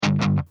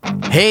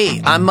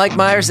Hey, I'm Mike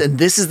Myers, and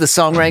this is the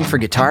Songwriting for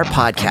Guitar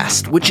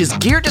podcast, which is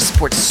geared to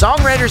support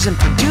songwriters and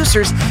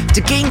producers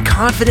to gain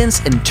confidence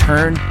and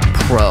turn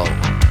pro.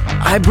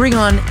 I bring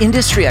on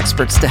industry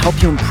experts to help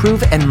you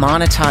improve and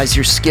monetize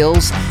your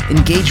skills,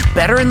 engage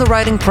better in the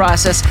writing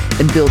process,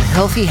 and build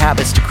healthy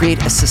habits to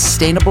create a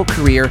sustainable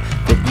career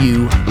that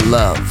you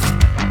love.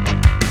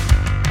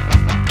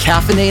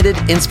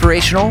 Caffeinated,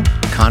 inspirational,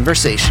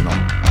 conversational.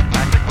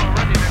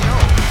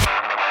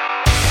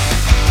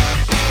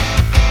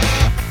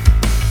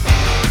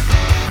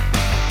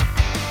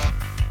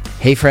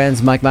 Hey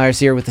friends, Mike Myers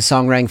here with the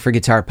Songwriting for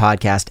Guitar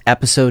podcast,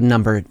 episode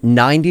number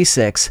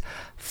 96,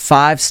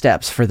 5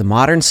 steps for the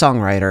modern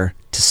songwriter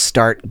to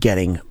start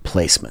getting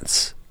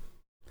placements.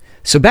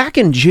 So back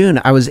in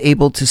June, I was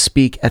able to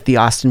speak at the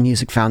Austin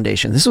Music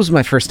Foundation. This was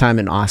my first time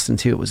in Austin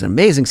too. It was an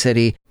amazing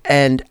city.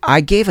 And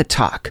I gave a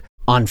talk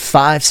on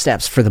 5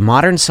 steps for the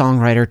modern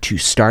songwriter to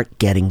start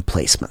getting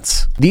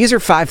placements. These are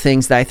 5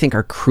 things that I think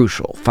are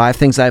crucial, 5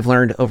 things I've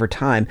learned over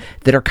time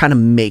that are kind of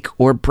make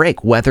or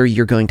break, whether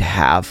you're going to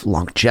have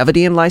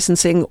longevity in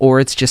licensing or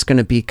it's just going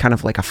to be kind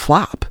of like a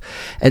flop.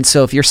 And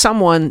so if you're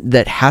someone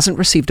that hasn't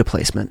received a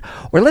placement,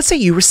 or let's say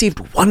you received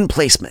 1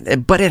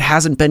 placement, but it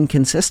hasn't been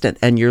consistent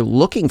and you're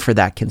looking for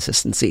that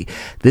consistency,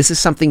 this is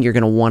something you're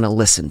going to want to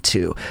listen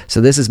to.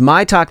 So this is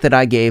my talk that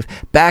I gave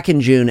back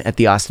in June at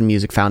the Austin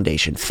Music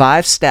Foundation.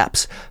 5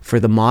 steps for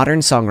the modern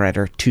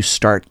songwriter to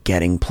start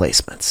getting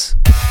placements.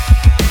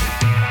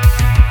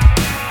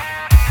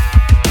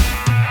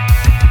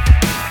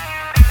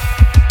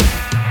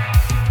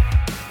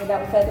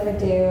 Without further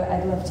ado,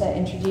 I'd love to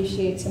introduce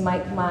you to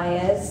Mike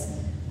Myers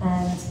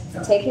and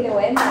take it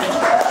away, Mike.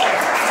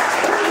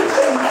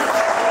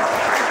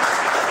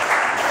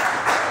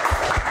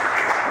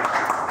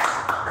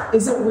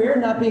 Is it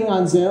weird not being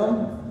on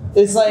Zoom?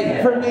 It's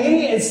like, for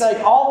me, it's like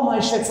all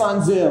my shit's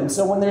on Zoom.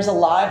 So when there's a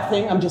live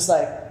thing, I'm just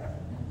like,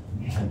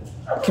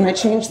 can I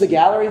change the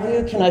gallery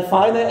view? Can I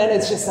find it? And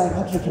it's just like,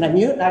 okay, can I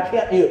mute? And I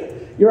can't mute.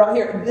 You're all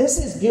here. This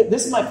is good.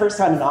 This is my first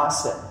time in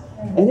Austin.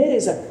 And it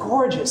is a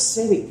gorgeous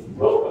city.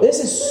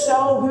 This is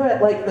so good.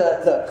 Like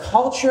the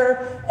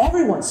culture,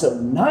 everyone's so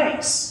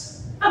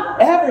nice.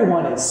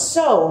 Everyone is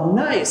so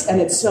nice. And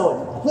it's so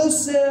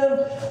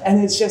inclusive.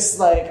 And it's just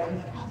like, I'm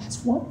like, oh,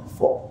 that's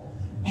wonderful.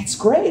 It's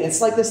great.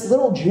 It's like this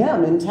little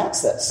gem in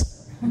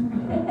Texas.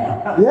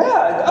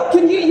 Yeah. Oh,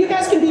 you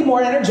guys can be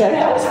more energetic.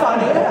 That was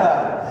funny.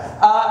 Yeah.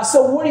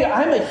 So what are you?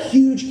 I'm a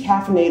huge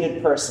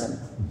caffeinated person.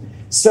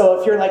 So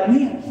if you're like,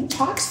 man, he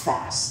talks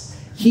fast.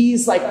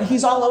 He's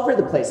all over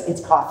the place.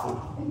 It's coffee.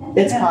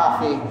 It's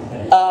coffee.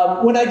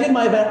 When I did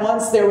my event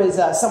once, there was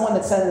someone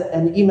that sent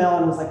an email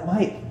and was like,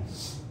 Mike,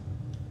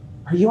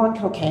 are you on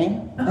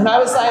cocaine? And I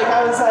was like,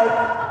 well,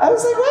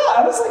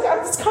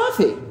 it's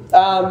coffee.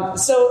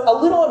 So a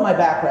little in my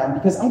background,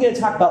 because I'm going to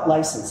talk about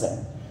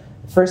licensing.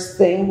 First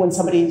thing, when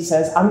somebody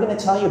says, I'm going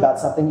to tell you about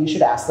something, you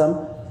should ask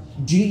them,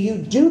 do you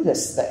do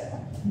this thing?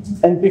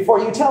 And before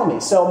you tell me.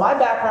 So my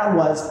background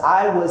was,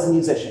 I was a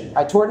musician.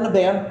 I toured in a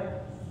band,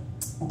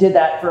 did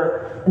that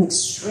for an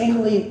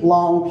extremely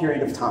long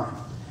period of time.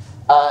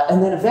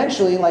 And then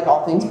eventually, like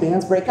all things,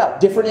 bands break up.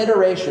 Different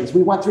iterations.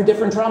 We went through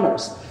different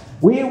drummers.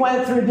 We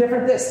went through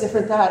different this,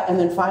 different that. And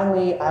then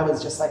finally, I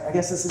was just like, I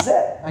guess this is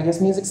it. I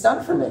guess music's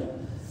done for me.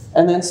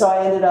 And then so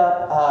I ended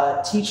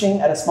up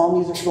teaching at a small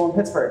music school in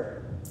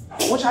Pittsburgh,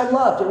 which I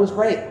loved. It was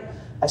great.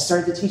 I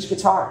started to teach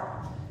guitar.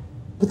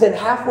 But then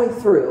halfway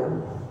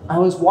through, I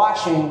was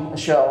watching a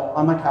show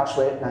on my couch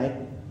late at night,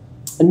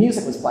 and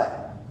music was playing.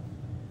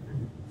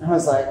 And I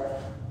was like,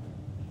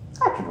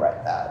 I could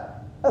write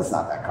that. That's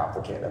not that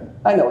complicated.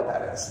 I know what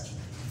that is.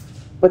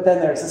 But then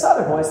there's this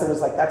other voice that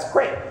was like, that's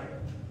great.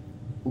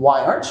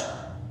 Why aren't you?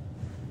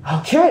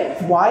 Okay,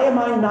 why am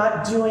I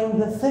not doing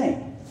the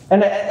thing?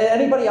 And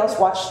anybody else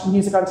watch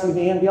music on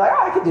TV and be like,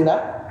 oh, I could do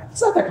that.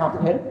 It's not that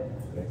complicated.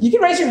 You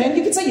can raise your hand,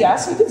 you can say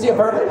yes, you can say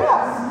verbally,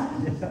 yeah.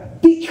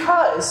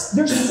 Because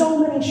there's so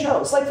many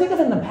shows. Like think of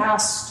in the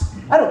past,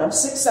 6,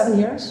 7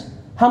 years,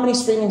 how many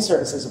streaming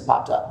services have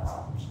popped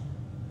up?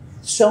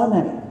 So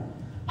many.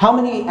 How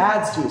many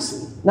ads do you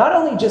see? Not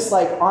only just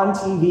like on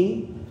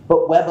TV,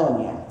 but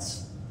web-only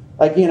ads.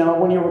 Like,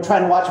 when you're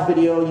trying to watch a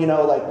video,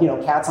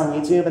 cats on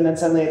YouTube, and then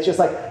suddenly it's just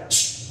like,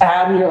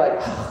 ad, and you're like,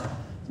 oh,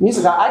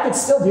 music, I could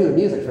still do the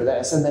music for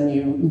this, and then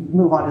you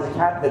move on to the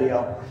cat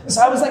video. So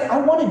I was like, I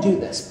want to do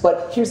this,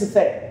 but here's the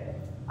thing.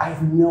 I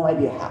have no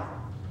idea how.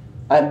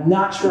 I'm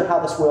not sure how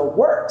this world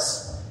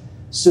works.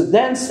 So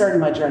then started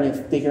my journey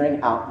of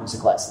figuring out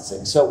music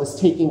licensing. So it was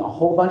taking a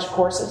whole bunch of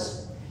courses.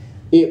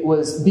 It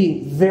was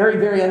being very,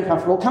 very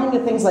uncomfortable, coming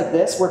to things like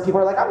this where people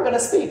are like, I'm going to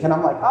speak. And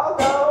I'm like, I'll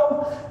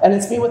go. And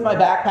it's me with my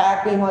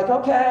backpack being like,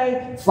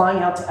 okay, flying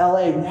out to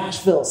LA,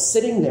 Nashville,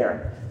 sitting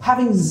there,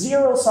 having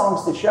 0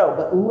 songs to show,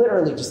 but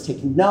literally just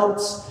taking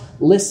notes,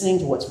 listening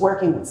to what's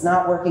working, what's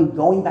not working,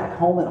 going back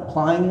home and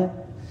applying it,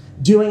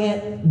 doing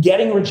it,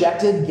 getting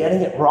rejected,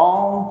 getting it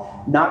wrong,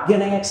 not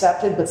getting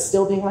accepted, but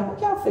still being like,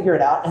 okay, I'll figure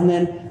it out. And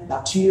then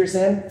about 2 years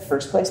in,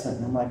 first placement.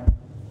 And I'm like,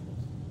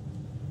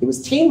 it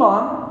was Teen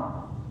Mom,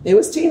 It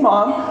was Teen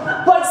Mom.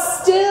 But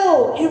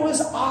still, it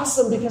was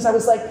awesome because I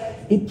was like,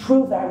 it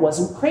proved that I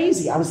wasn't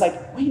crazy. I was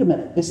like, wait a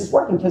minute, this is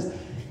working. Because,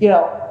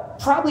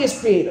 probably as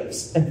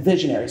creatives and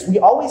visionaries, we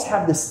always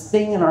have this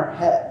thing in our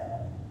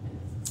head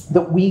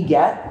that we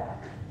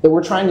get, that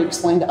we're trying to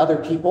explain to other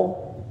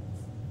people.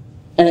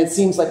 And it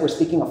seems like we're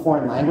speaking a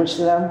foreign language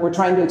to them. We're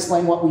trying to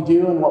explain what we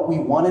do and what we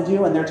want to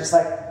do. And they're just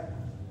like,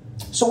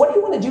 so what do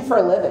you want to do for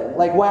a living?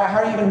 Like, how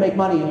are you going to make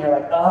money? And you're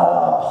like,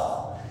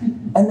 oh.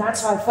 And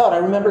that's how I felt. I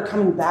remember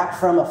coming back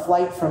from a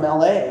flight from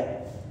LA,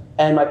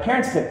 and my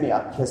parents picked me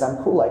up because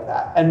I'm cool like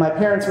that. And my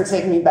parents were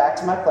taking me back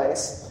to my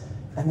place,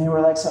 and they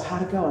were like, so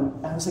how'd it go?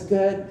 And I was like,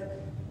 good.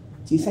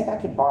 Do you think I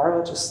could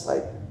borrow just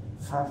like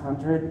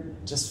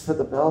 $500 just for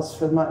the bills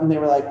for the month? And they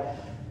were like,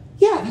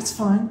 yeah, that's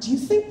fine. Do you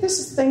think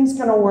this thing's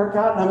going to work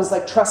out? And I was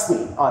like, trust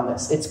me on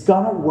this. It's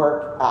going to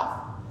work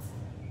out.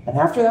 And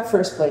after that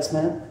first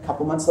placement, a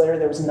couple months later,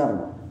 there was another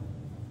one.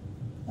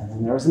 And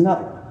then there was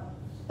another one.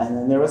 And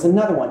then there was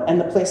another one. And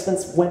the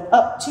placements went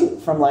up, too,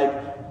 from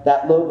like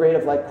that low grade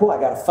of like, cool, I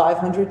got a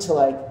 500 to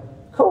like,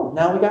 cool,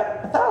 now we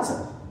got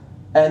 1,000.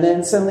 And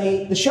then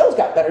suddenly the shows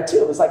got better, too.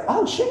 It was like,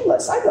 oh,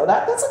 Shameless, I know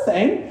that. That's a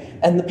thing.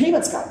 And the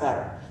payments got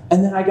better.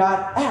 And then I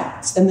got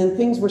ads. And then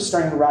things were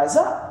starting to rise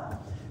up.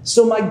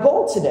 So my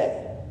goal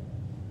today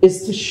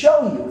is to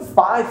show you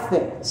 5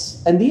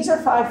 things. And these are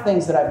 5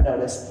 things that I've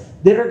noticed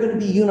that are going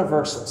to be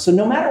universal. So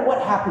no matter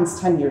what happens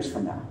 10 years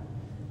from now,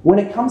 when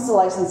it comes to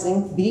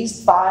licensing,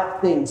 these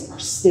 5 things are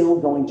still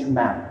going to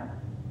matter.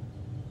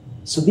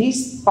 So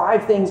these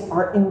 5 things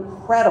are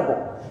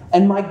incredible.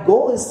 And my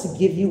goal is to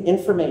give you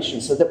information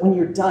so that when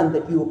you're done,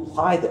 that you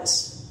apply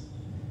this.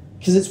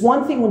 Because it's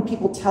one thing when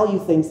people tell you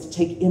things to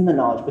take in the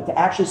knowledge, but to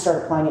actually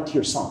start applying it to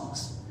your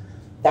songs.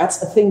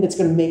 That's a thing that's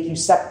going to make you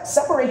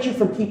separate you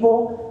from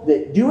people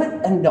that do it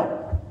and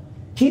don't.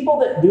 People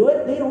that do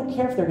it, they don't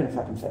care if they're going to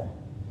fucking fail.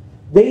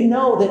 They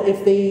know that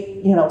if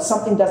they,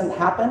 something doesn't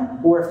happen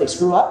or if they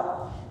screw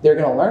up, they're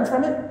going to learn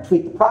from it,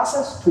 tweak the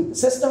process, tweak the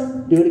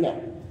system, do it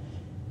again.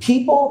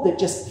 People that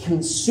just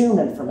consume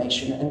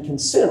information and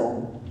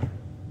consume,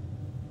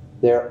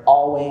 they're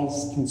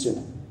always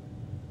consuming.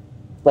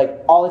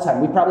 Like all the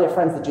time. We probably have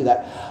friends that do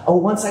that. Oh,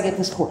 once I get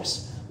this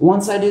course.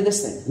 Once I do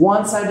this thing,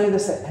 once I do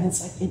this thing. And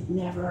it's like, it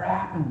never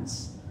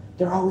happens.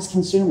 They're always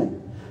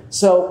consuming.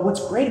 So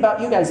what's great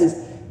about you guys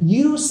is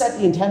you set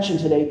the intention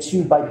today,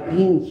 too, by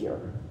being here.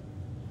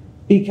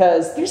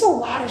 Because there's a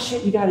lot of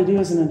shit you got to do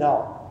as an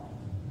adult.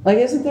 Like,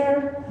 isn't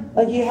there?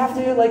 Like, you have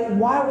to, like,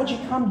 why would you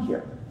come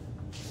here?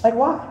 Like,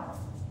 why?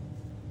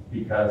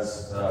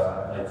 Because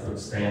I like to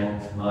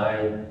expand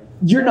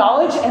your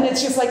knowledge, and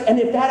it's just like, and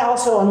if that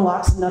also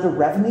unlocks another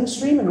revenue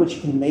stream in which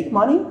you can make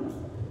money,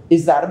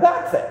 is that a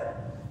bad thing?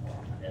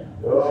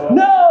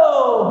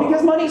 No,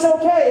 because money's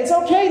okay. It's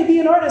okay to be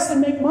an artist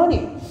and make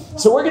money.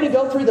 So we're going to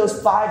go through those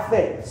 5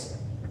 things.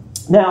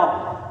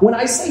 Now, when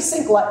I say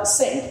sync,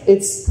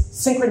 it's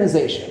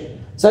synchronization.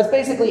 So it's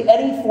basically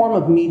any form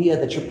of media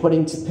that you're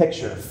putting to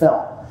picture,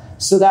 film.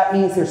 So that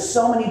means there's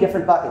so many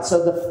different buckets.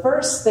 So the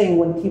first thing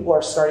when people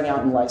are starting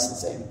out in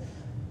licensing,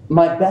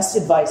 my best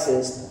advice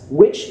is,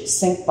 which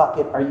sync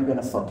bucket are you going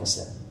to focus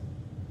in?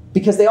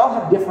 Because they all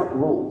have different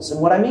rules. And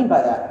what I mean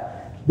by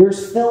that,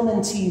 there's film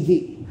and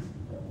TV.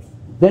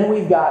 Then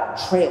we've got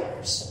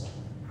trailers.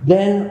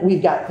 Then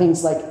we've got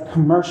things like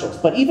commercials.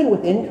 But even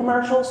within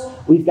commercials,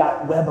 we've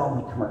got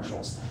web-only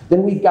commercials.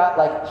 Then we've got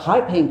like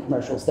high-paying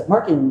commercials that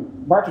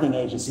marketing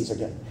agencies are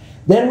doing.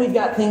 Then we've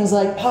got things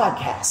like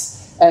podcasts.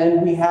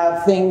 And we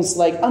have things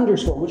like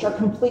Underscore, which are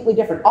completely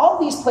different. All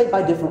of these play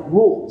by different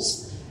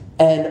rules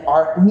and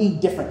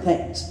need different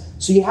things.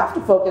 So you have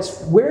to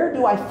focus, where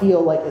do I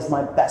feel like is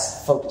my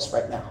best focus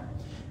right now?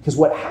 Because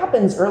what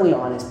happens early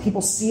on is people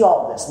see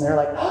all of this and they're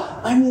like,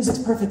 oh, my music's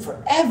perfect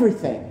for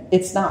everything.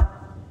 It's not.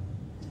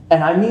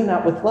 And I mean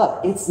that with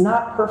love. It's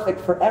not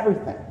perfect for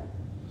everything.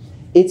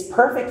 It's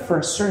perfect for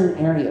a certain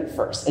area at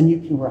first, and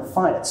you can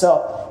refine it.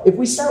 So if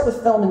we start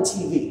with film and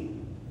TV,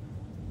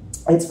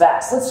 it's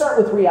vast. Let's start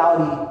with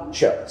reality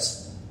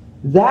shows.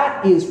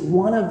 That is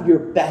one of your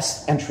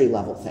best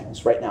entry-level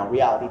things right now,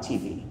 reality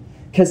TV.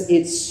 Because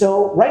it's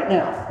so, right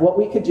now, what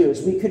we could do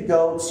is we could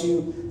go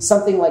to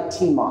something like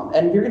Teen Mom.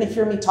 And you're going to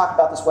hear me talk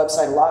about this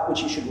website a lot,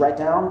 which you should write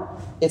down.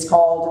 It's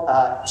called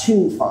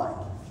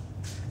TuneFind.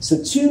 So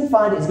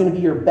TuneFind is going to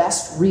be your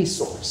best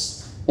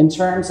resource in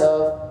terms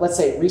of, let's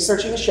say,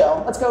 researching a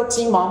show. Let's go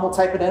Teen Mom, we'll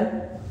type it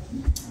in.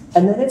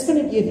 And then it's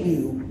going to give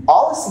you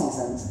all the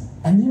seasons,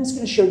 and then it's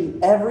going to show you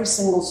every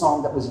single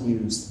song that was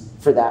used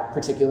for that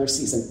particular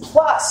season.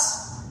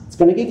 Plus, it's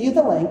going to give you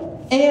the link,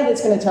 and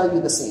it's going to tell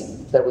you the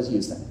scene that was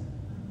used in.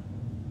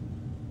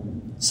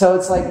 So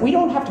it's like, we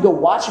don't have to go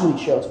watch many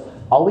shows.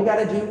 All we got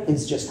to do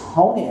is just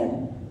hone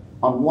in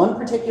on one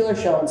particular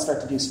show and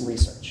start to do some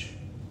research.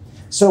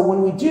 So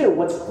when we do,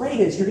 what's great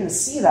is you're going to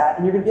see that,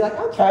 and you're going to be like,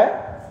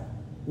 okay,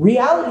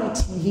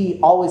 reality TV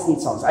always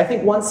needs songs. I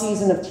think one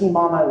season of Teen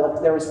Mom I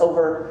looked, there was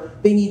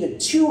they needed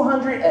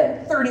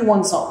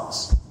 231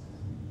 songs.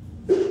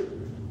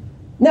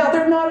 Now,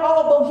 they're not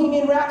all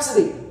Bohemian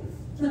Rhapsody.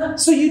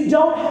 So you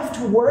don't have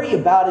to worry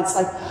about it's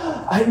like,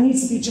 it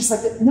needs to be just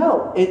like it.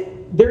 No,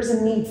 there's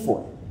a need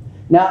for it.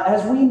 Now,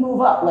 as we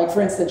move up, like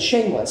for instance,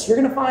 Shameless, you're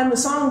going to find the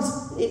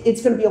songs,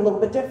 it's going to be a little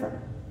bit different.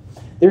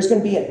 There's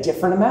going to be a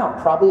different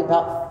amount, probably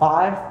about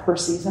 5 per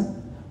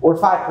season, or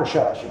 5 per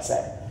show, I should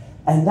say.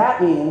 And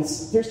that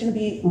means there's going to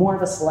be more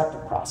of a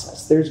selective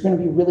process. There's going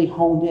to be really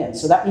honed in.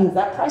 So that means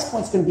that price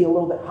point's going to be a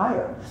little bit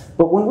higher.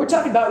 But when we're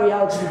talking about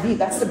reality TV,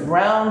 that's the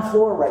ground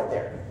floor right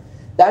there.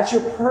 That's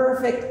your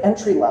perfect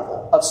entry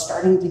level of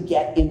starting to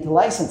get into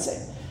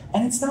licensing.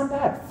 And it's not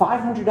bad,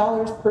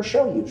 $500 per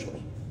show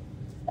usually.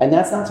 And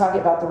that's not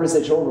talking about the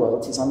residual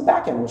royalties on the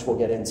back end, which we'll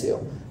get into.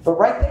 But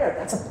right there,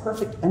 that's a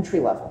perfect entry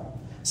level.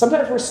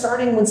 Sometimes we're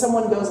starting when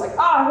someone goes like,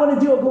 I want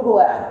to do a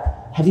Google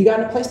ad. Have you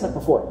gotten a placement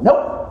before?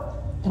 Nope.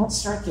 Don't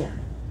start there.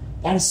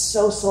 That is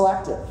so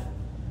selective.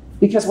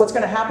 Because what's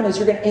going to happen is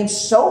you're going to aim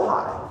so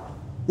high,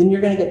 then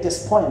you're going to get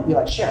disappointed and be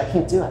like, shit, I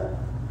can't do it.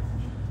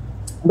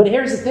 But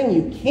here's the thing,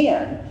 you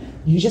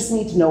can. You just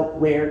need to know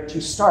where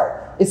to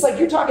start. It's like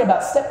you're talking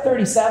about step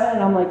 37,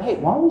 and I'm like, hey,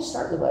 why don't we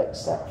start with like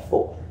step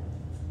 4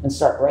 and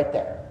start right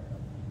there?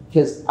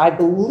 Because I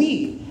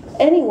believe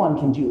anyone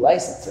can do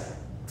licensing.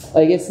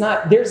 Like it's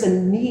not, there's a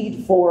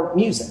need for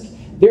music.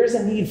 There's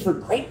a need for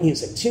great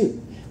music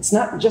too. It's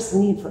not just a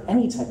need for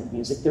any type of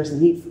music, there's a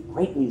need for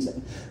great music.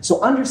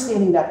 So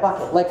understanding that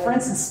bucket, like for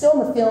instance,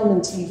 still in the film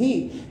and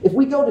TV, if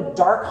we go to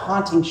dark,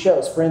 haunting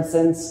shows, for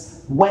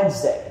instance,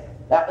 Wednesday,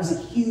 that was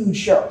a huge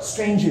show.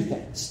 Stranger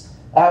Things,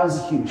 that was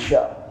a huge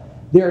show.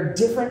 There are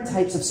different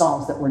types of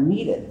songs that were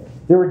needed.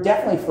 There were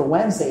definitely for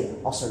Wednesday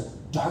also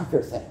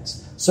darker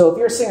things. So if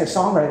you're a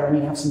singer-songwriter and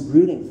you have some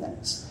brooding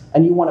things,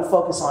 and you want to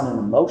focus on an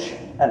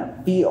emotion and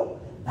a feel,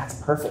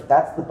 that's perfect.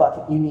 That's the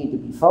bucket you need to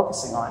be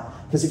focusing on.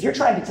 Because if you're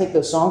trying to take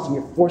those songs and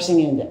you're forcing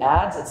it into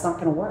ads, it's not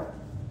going to work.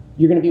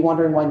 You're going to be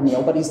wondering why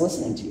nobody's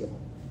listening to you.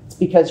 It's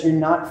because you're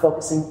not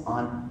focusing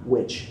on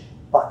which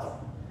bucket.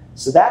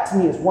 So that to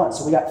me is one.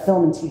 So we got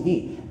film and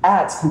TV.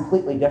 Ads,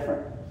 completely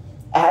different.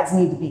 Ads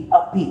need to be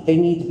upbeat. They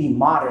need to be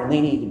modern. They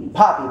need to be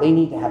poppy. They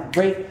need to have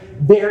great,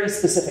 very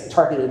specific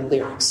targeted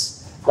lyrics.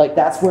 Like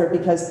that's where,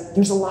 because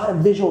there's a lot of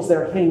visuals that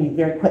are hitting you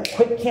very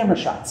quick camera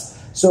shots.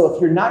 So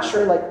if you're not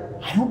sure, like,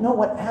 I don't know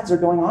what ads are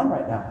going on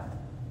right now.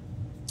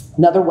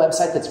 Another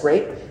website that's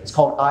great is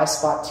called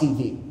iSpot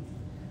TV.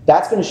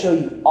 That's going to show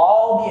you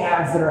all the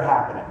ads that are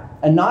happening.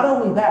 And not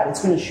only that,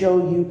 it's going to show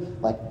you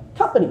like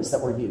companies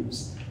that were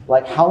used.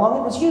 Like how long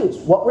it was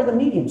used. What were the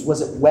mediums?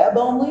 Was it web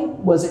only?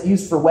 Was it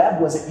used for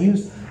web? Was it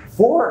used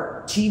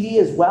for TV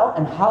as well?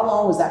 And how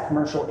long was that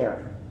commercial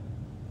airing?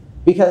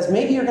 Because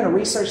maybe you're going to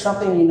research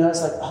something and you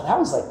notice like, oh, that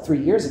was like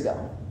 3 years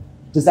ago.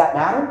 Does that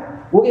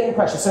matter? We'll get into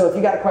questions. So if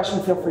you got a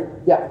question, feel free.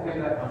 Yeah. What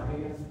is that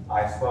company again?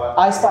 iSpot?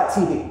 iSpot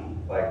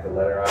TV. Like the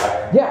letter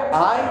I? Yeah,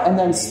 I and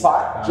then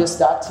spot, just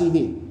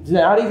 .tv.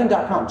 Not even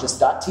 .com, just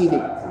 .tv.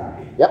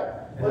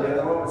 Yep. And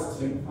the other one was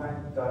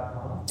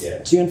tunefind.com? Yeah.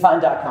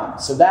 Tunefind.com.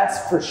 So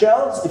that's for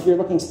shows. If you're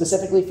looking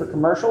specifically for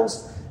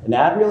commercials and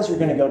ad reels, you're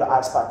going to go to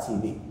iSpot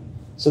TV.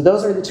 So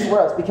those are the two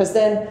worlds. Because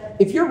then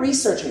if you're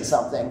researching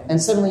something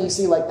and suddenly you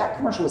see like that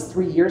commercial was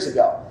 3 years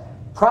ago,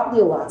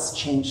 probably a lot's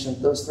changed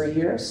in those 3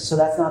 years. So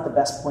that's not the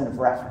best point of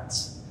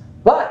reference.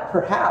 But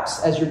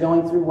perhaps as you're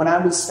going through, when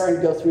I was starting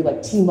to go through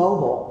like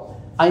T-Mobile,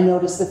 I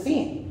noticed the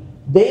theme.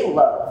 They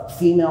love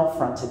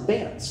female-fronted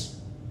bands.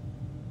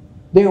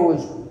 There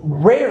was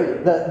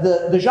rarely,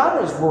 the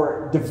genres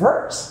were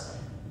diverse,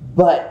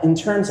 but in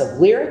terms of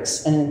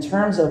lyrics and in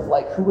terms of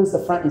like who was the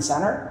front and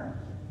center,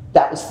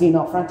 that was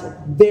female-fronted.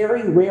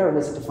 Very rare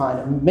was it to find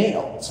a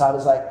male. So I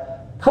was like,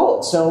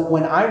 cool. So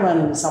when I run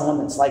into someone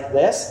that's like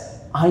this,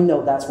 I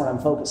know that's what I'm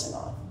focusing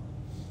on.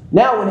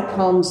 Now when it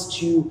comes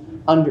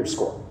to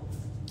underscore.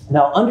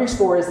 Now,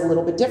 underscore is a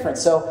little bit different.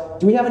 So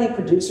do we have any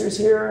producers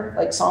here,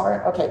 like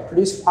songwriter? Okay,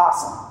 producer,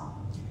 awesome.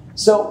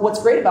 So what's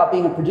great about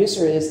being a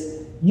producer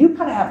is you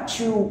kind of have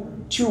two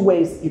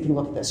ways that you can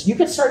look at this. You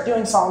could start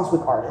doing songs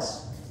with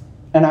artists,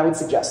 and I would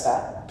suggest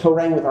that.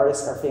 Co-writing with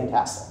artists are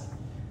fantastic.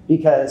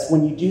 Because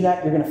when you do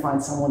that, you're going to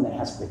find someone that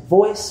has a great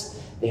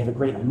voice, they have a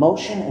great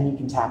emotion, and you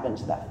can tap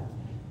into that.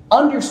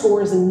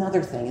 Underscore is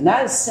another thing, and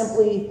that is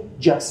simply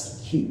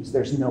just cues.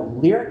 There's no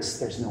lyrics,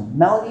 there's no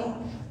melody,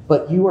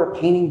 but you are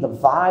painting the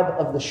vibe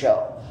of the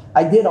show.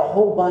 I did a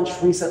whole bunch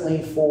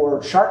recently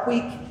for Shark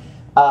Week.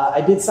 I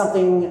did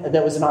something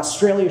that was an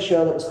Australia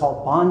show that was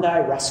called Bondi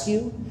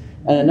Rescue,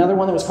 and another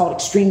one that was called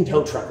Extreme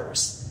Tow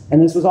Truckers.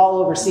 And this was all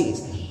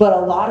overseas. But a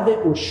lot of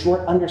it were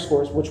short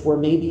underscores, which were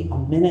maybe a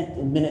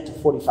minute to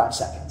 45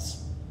 seconds.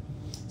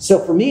 So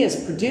for me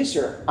as a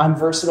producer, I'm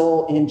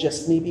versatile in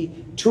just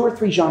maybe 2 or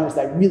 3 genres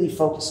that I really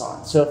focus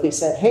on. So if they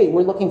said, hey,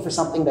 we're looking for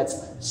something that's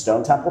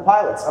Stone Temple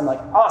Pilots, I'm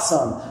like,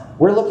 awesome.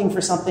 We're looking for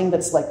something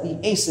that's like the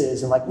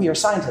Aces and like We Are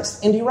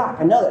Scientists, indie rock,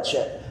 I know that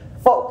shit.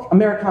 Folk,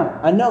 Americana,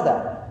 I know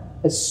that.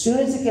 As soon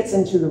as it gets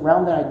into the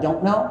realm that I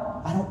don't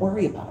know, I don't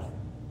worry about it.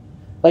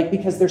 Like,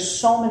 because there's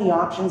so many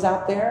options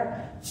out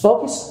there,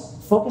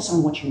 focus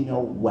on what you know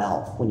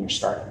well when you're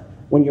starting.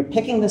 When you're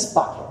picking this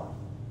bucket,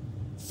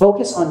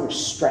 focus on your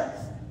strength.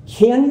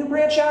 Can you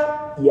branch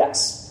out?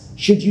 Yes.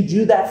 Should you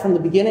do that from the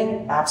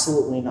beginning?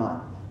 Absolutely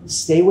not.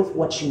 Stay with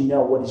what you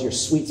know. What is your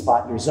sweet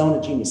spot, your zone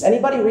of genius?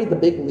 Anybody read The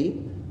Big Leap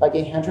by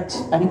Gay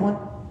Hendricks? Anyone?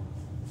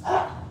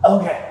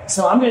 Okay,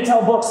 so I'm going to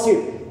tell books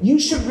too. You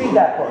should read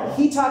that book.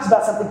 He talks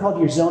about something called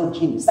your zone of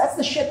genius. That's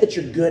the shit that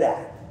you're good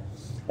at.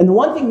 And the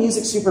one thing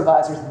music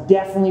supervisors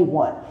definitely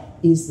want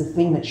is the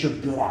thing that you're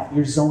good at,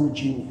 your zone of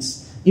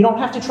genius. You don't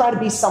have to try to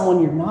be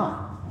someone you're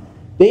not.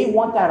 They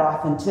want that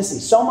authenticity.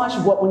 So much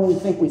of what when we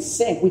think we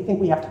sing, we think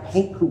we have to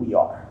paint who we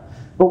are.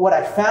 But what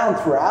I found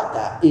throughout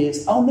that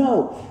is, oh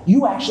no,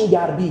 you actually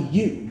got to be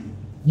you.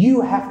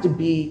 You have to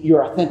be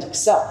your authentic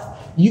self.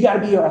 You got to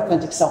be your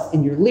authentic self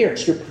in your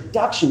lyrics, your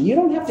production. You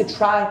don't have to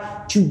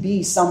try to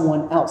be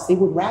someone else. They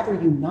would rather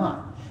you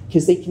not,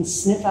 because they can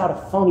sniff out a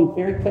phony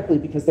very quickly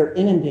because they're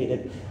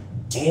inundated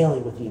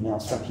daily with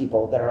emails from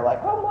people that are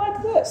like, I'm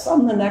like this,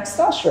 I'm the next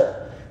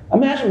Usher.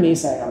 Imagine me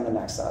saying I'm the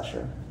next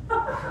Usher.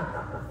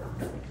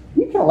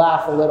 You can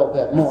laugh a little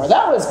bit more.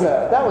 That was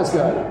good. That was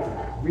good.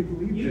 We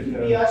believe you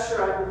can be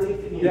Usher, I believe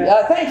in you.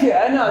 Thank you.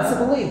 I know, it's a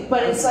belief.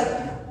 But it's like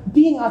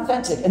being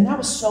authentic. And that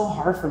was so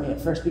hard for me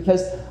at first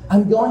because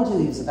I'm going to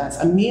these events.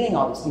 I'm meeting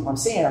all these people. I'm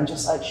seeing it. I'm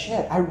just like,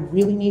 shit, I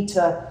really need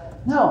to...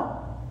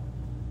 No.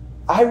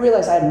 I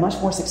realized I had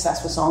much more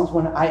success with songs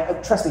when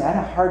trust me, I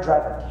had a hard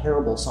drive of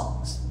terrible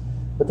songs.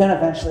 But then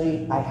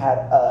eventually I had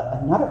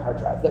another hard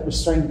drive that was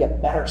starting to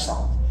get better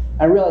songs.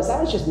 I realized that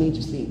was just me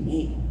being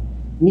me.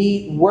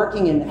 Me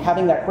working and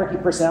having that quirky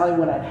personality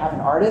when I'd have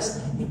an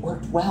artist, it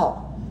worked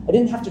well. I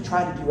didn't have to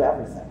try to do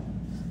everything.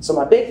 So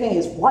my big thing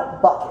is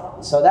what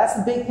bucket? So that's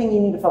the big thing you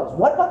need to focus.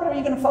 What bucket are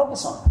you going to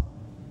focus on?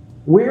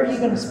 Where are you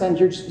going to spend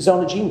your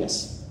zone of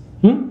genius?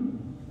 I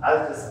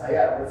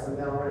got what's the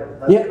down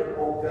right? Lester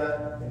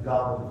Polka and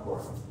Goblin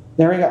Court.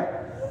 There we go.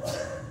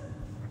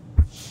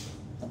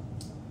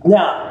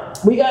 Now,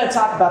 we got to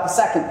talk about the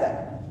second thing.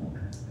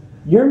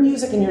 Your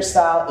music and your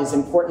style is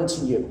important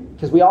to you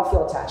because we all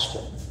feel attached to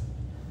it.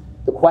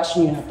 The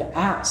question you have to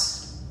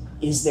ask,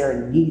 is there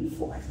a need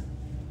for it?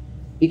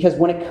 Because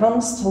when it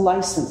comes to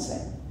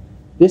licensing,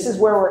 this is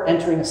where we're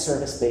entering a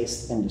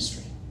service-based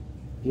industry.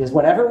 Because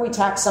whenever we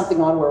tack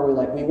something on where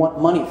we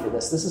want money for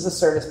this is a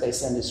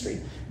service-based industry.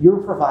 You're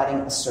providing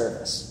a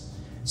service.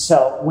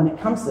 So when it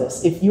comes to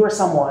this, if you are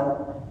someone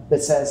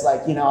that says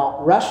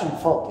Russian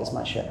folk is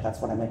my shit, that's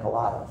what I make a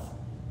lot of.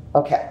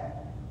 Okay,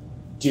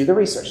 do the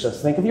research. So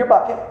think of your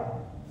bucket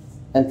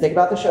and think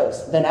about the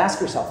shows. Then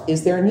ask yourself,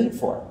 is there a need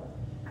for it?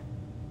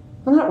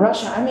 Well, not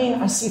Russian.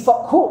 I see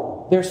folk.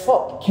 Cool, there's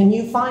folk. Can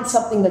you find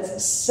something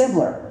that's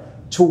similar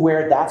to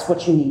where that's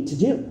what you need to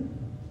do?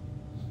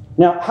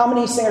 Now, how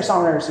many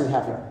singer-songwriters do we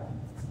have here?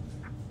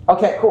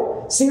 Okay,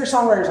 cool.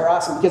 Singer-songwriters are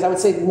awesome because I would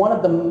say one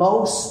of the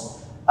most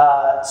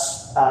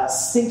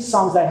synced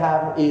songs I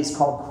have is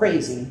called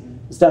Crazy.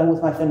 It's done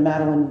with my friend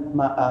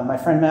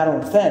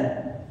Madeline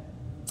Finn.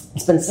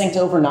 It's been synced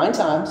over 9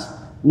 times,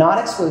 not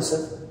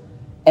exclusive,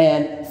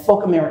 and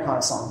folk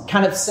Americana song,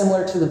 kind of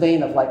similar to the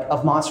vein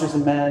of Monsters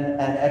and Men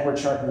and Edward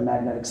Sharpe and the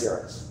Magnetic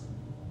Zeros.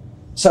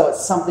 So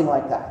it's something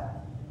like that.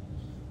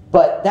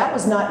 But that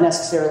was not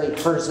necessarily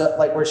hers,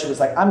 where she was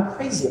like, I'm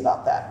crazy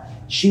about that.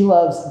 She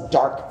loves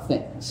dark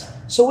things.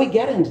 So we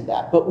get into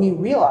that, but we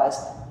realize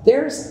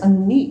there's a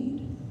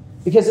need.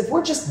 Because if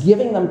we're just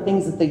giving them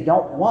things that they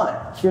don't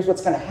want, here's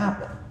what's going to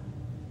happen.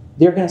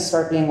 They're going to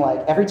start being like,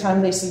 every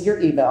time they see your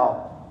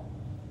email,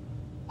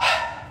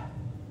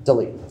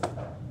 delete.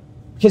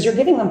 Because you're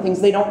giving them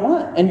things they don't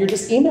want, and you're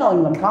just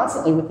emailing them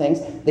constantly with things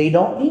they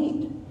don't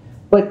need.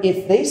 But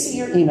if they see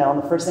your email,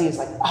 and the first thing is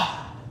like,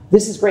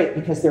 this is great,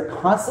 because they're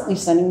constantly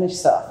sending me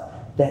stuff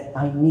that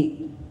I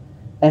need.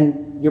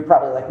 And you're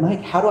probably like,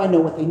 Mike, how do I know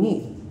what they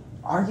need?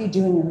 Are you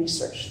doing your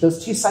research?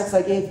 Those 2 sites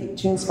I gave you,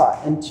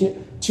 TuneSpot and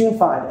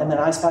TuneFind, and then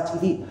iSpot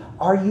TV,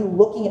 are you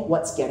looking at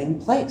what's getting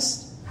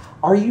placed?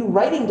 Are you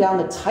writing down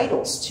the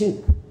titles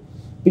too?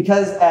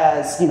 Because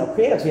as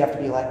creatives, we have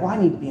to be like, well, I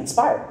need to be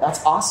inspired.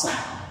 That's awesome.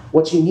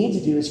 What you need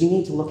to do is you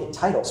need to look at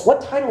titles. What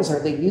titles are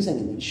they using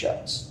in these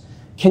shows?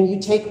 Can you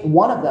take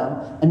one of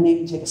them and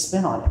maybe take a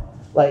spin on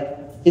it?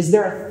 Is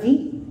there a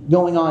theme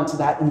going on to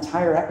that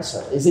entire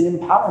episode? Is it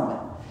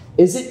empowerment?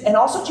 And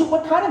also too,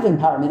 what kind of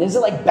empowerment? Is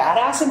it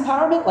badass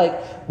empowerment?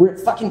 We're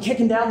fucking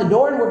kicking down the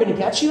door and we're going to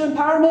get you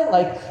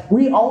empowerment?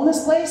 We own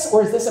this place?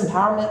 Or is this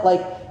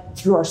empowerment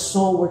through our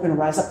soul we're going to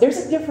rise up? There's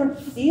a different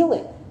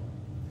feeling.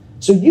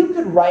 So you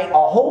could write a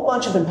whole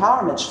bunch of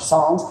empowerment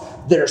songs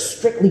that are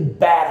strictly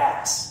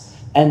badass.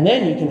 And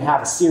then you can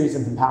have a series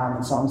of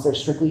empowerment songs that are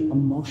strictly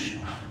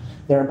emotional.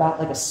 They're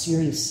about a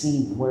serious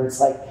scene where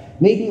it's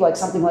maybe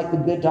something like The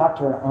Good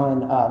Doctor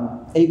on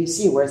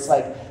ABC, where it's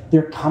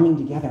they're coming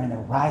together and they're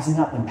rising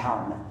up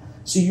empowerment.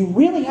 So you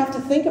really have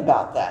to think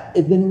about that,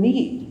 the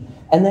need.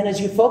 And then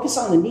as you focus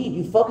on the need,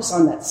 you focus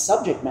on that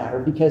subject matter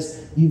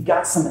because you've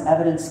got some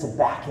evidence to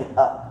back it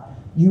up.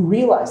 You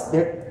realize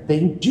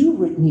they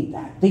do need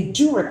that. They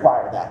do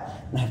require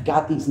that. And I've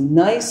got these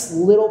nice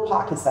little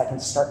pockets that I can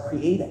start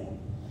creating.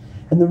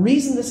 And the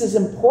reason this is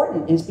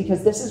important is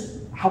because this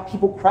is how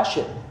people crush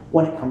it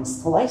when it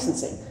comes to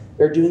licensing.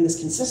 They're doing this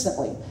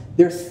consistently.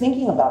 They're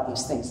thinking about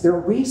these things. They're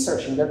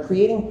researching. They're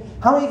creating.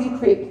 How many of you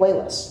create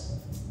playlists?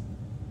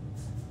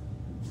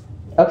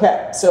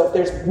 Okay, so if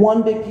there's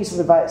one big piece of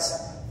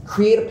advice,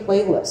 create a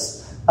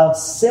playlist of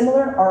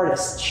similar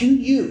artists to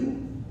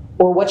you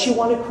or what you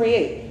want to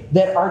create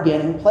that are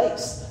getting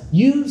placed.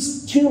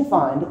 Use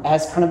TuneFind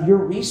as kind of your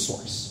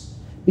resource.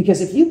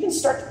 Because if you can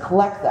start to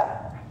collect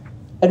that,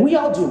 and we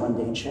all do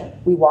mundane shit.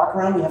 We walk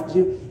around, we have to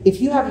do. If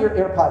you have your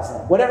AirPods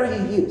in, whatever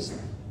you use,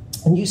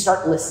 and you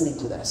start listening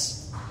to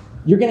this,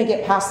 you're going to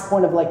get past the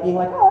point of like being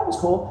like, oh, that was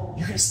cool.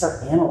 You're going to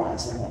start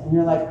analyzing it. And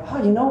you're like,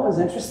 oh, you know what was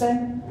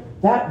interesting?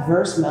 That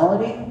verse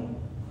melody,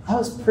 that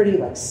was pretty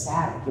like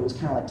static. It was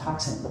kind of like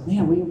toxic. But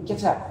man, when you get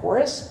to that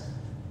chorus,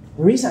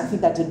 the reason I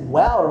think that did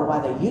well or why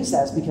they used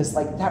that is because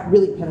like that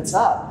really pivots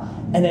up.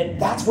 And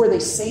that's where they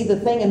say the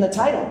thing in the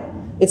title.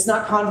 It's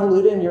not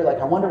convoluted and you're like,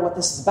 I wonder what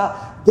this is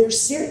about. They're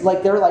serious.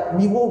 Like, they're like,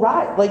 we will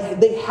ride. Like,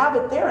 they have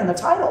it there in the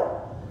title.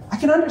 I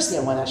can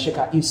understand why that shit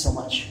got used so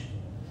much.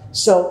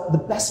 So the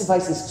best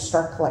advice is to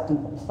start collecting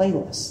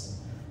playlists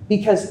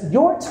because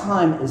your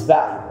time is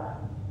valuable.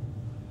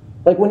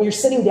 Like when you're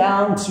sitting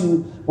down to,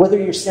 whether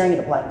you're staring at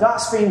a blank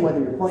DOS screen, whether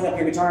you're pulling up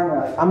your guitar and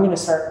you're like, I'm going to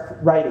start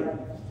writing.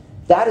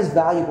 That is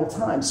valuable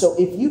time. So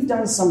if you've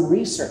done some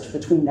research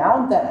between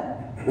now and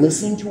then,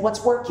 listening to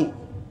what's working,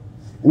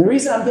 and the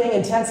reason I'm being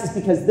intense is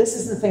because this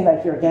is the thing that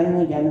I hear again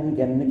and again and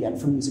again and again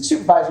from music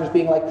supervisors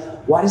being like,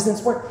 why doesn't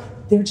this work?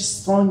 They're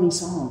just throwing me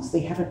songs.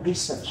 They haven't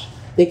researched.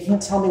 They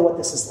can't tell me what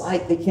this is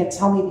like. They can't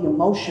tell me the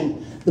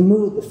emotion, the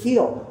mood, the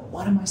feel.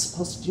 What am I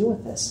supposed to do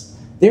with this?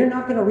 They're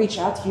not going to reach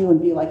out to you and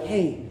be like,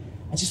 hey,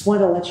 I just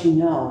wanted to let you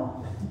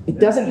know. It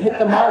doesn't hit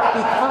the mark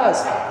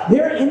because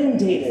they're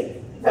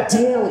inundated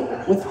daily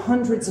with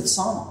hundreds of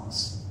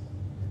songs.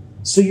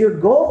 So your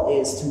goal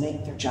is to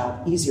make their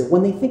job easier.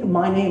 When they think of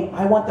my name,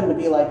 I want them to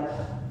be like,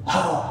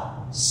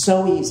 oh,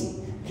 so easy,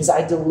 because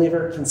I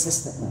deliver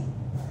consistently.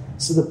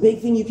 So the big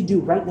thing you can do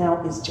right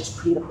now is just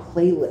create a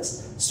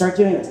playlist. Start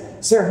doing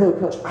this. Sarah, who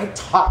coach, I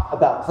talk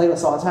about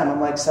playlists all the time.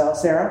 I'm like, so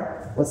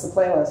Sarah, what's the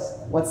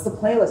playlist? What's the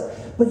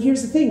playlist? But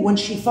here's the thing, when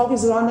she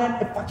focuses on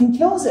that, it fucking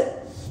kills it.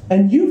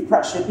 And you've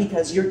crushed it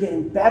because you're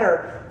getting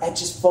better at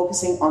just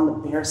focusing on the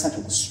bare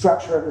essential, the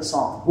structure of the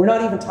song. We're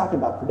not even talking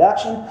about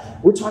production.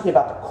 We're talking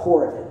about the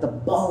core of it, the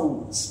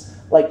bones,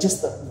 like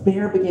just the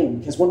bare beginning.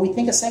 Because when we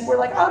think of sync, we're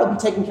like, oh, it'll be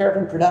taken care of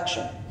in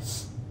production.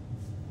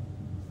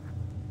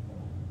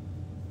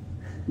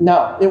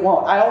 No, it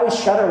won't. I always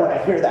shudder when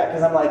I hear that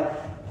because I'm like,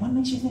 what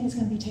makes you think it's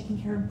going to be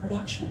taken care of in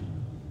production?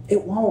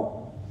 It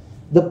won't.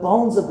 The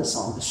bones of the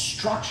song, the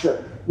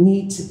structure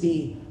need to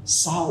be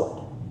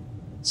solid.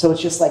 So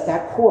it's just like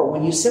that core.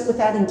 When you sit with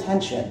that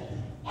intention,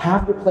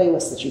 have your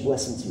playlist that you've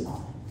listened to.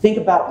 Think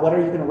about what are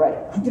you going to write.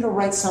 I'm going to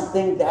write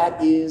something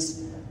that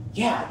is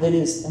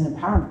an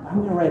empowerment. I'm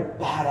going to write a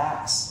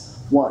badass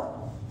one.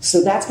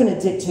 So that's going to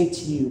dictate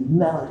to you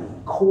melody,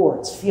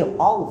 chords, feel,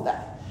 all of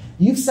that.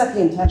 You've set the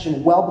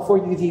intention well before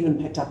you've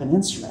even picked up an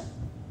instrument.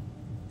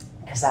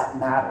 Because that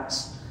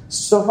matters.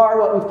 So far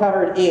what we've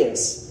covered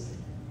is,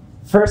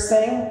 first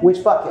thing,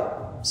 which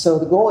bucket? So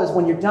the goal is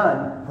when you're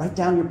done, write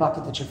down your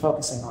bucket that you're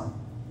focusing on.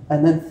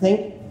 And then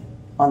think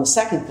on the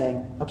second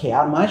thing, okay,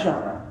 out of my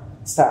genre,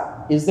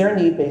 stop. Is there a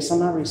need based on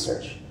my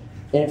research?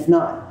 And if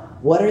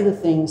not, what are the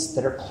things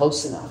that are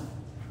close enough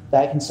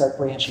that I can start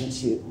branching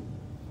to,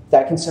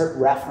 that I can start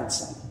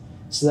referencing?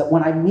 So that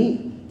when I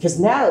meet, because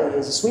Natalie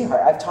is a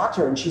sweetheart, I've talked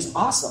to her and she's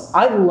awesome.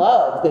 I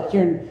love that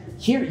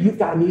here you've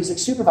got a music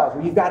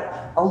supervisor, you've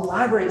got a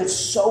library that's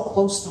so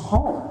close to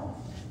home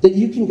that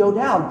you can go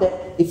down, that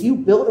if you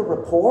build a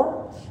rapport,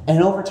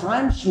 and over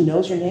time, she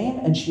knows your name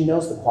and she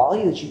knows the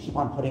quality that you keep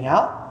on putting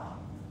out,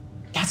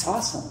 that's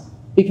awesome.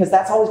 Because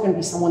that's always going to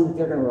be someone that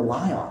they're going to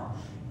rely on.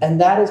 And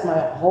that is my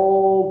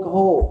whole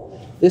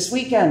goal. This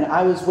weekend,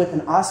 I was with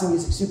an awesome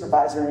music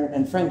supervisor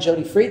and friend,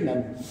 Jody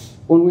Friedman,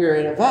 when we were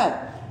at an event.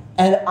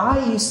 And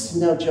I used to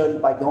know Jody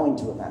by going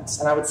to events,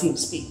 and I would see him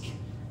speak.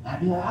 And I'd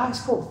be like,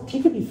 he's cool.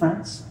 He could be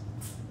friends.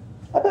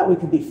 I bet we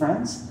could be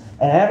friends.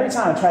 And every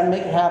time I try to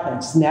make it happen,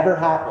 it's never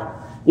happened.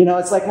 You know,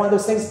 it's like one of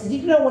those things,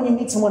 you know, when you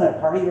meet someone at a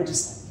party, you're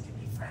just like, we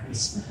could be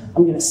friends.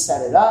 I'm going to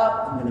set it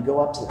up. I'm going to go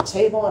up to the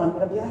table, and I'm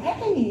going to be like,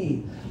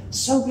 hey,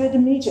 so good to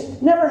meet you.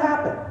 Never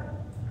happened.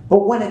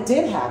 But when it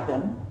did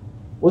happen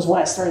was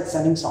when I started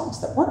sending songs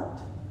that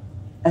worked.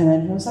 And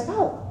then he was like,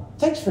 oh,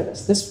 thanks for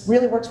this. This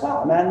really works well.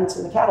 I'm adding it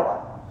to the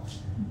catalog.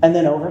 And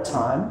then over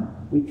time,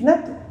 we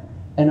connected.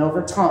 And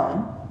over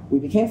time, we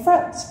became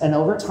friends. And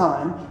over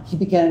time, he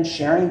began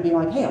sharing and being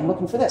like, hey, I'm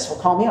looking for this. He'll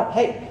call me up.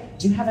 Hey,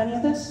 do you have any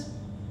of this?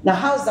 Now,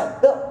 how's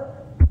that built?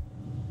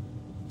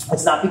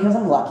 It's not because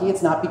I'm lucky.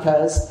 It's not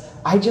because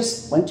I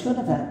just went to an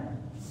event,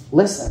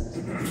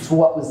 listened to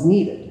what was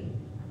needed,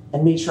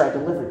 and made sure I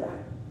delivered that.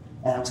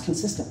 And I was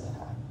consistent with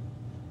that.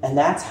 And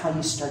that's how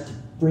you start to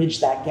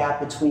bridge that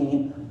gap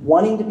between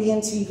wanting to be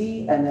in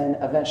TV and then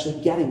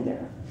eventually getting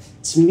there.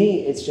 To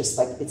me, it's just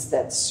like, it's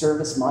that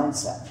service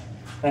mindset.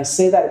 And I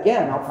say that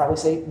again, I'll probably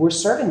say we're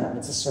serving them.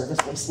 It's a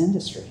service-based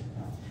industry.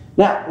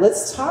 Now,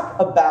 let's talk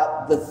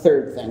about the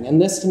third thing, and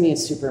this to me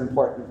is super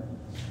important.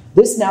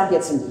 This now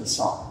gets into the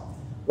song.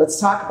 Let's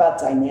talk about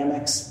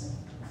dynamics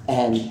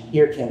and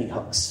ear candy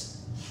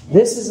hooks.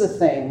 This is a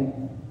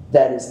thing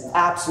that is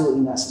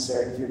absolutely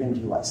necessary if you're going to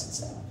do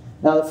licensing.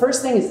 Now, the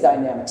first thing is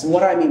dynamics, and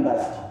what do I mean by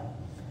that?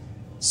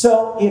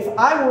 So if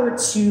I were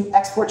to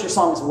export your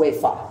song as a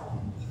WAV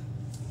file,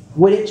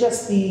 would it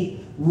just be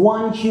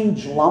one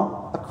huge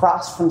lump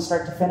across from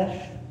start to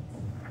finish?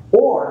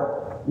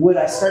 Or would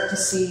I start to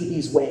see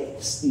these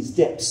waves, these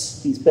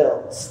dips, these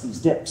builds, these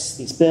dips,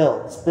 these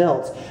builds,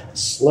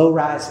 slow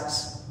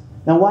rises?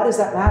 Now, why does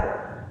that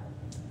matter?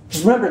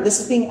 Because remember, this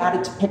is being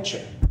added to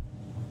picture.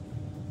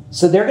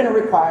 So they're going to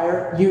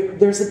require you,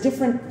 there's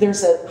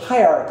a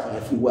hierarchy,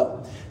 if you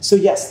will. So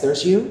yes,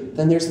 there's you,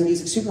 then there's the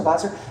music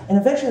supervisor, and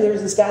eventually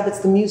there's this guy that's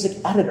the music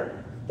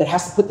editor that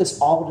has to put this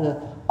all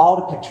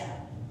to picture.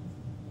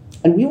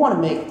 And we want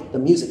to make the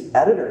music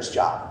editor's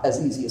job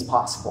as easy as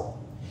possible.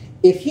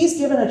 If he's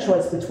given a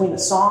choice between a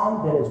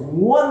song that is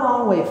one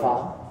long WAV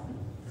file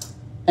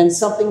and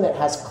something that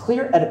has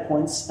clear edit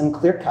points and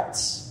clear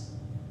cuts,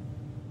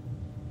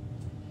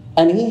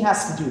 and he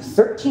has to do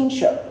 13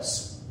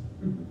 shows,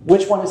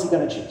 which one is he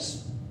going to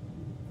choose?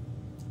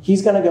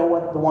 He's going to go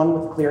with the one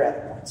with clear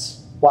edit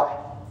points. Why?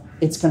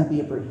 It's going to be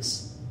a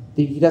breeze.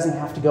 He doesn't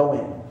have to go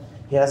in.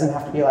 He doesn't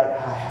have to be like,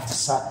 I have to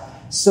suck.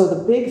 So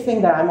the big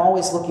thing that I'm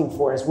always looking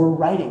for is we're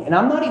writing. And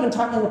I'm not even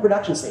talking in the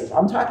production stage.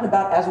 I'm talking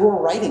about as we're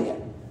writing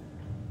it.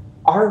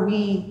 Are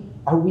we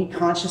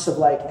conscious of,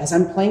 like, as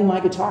I'm playing my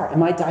guitar,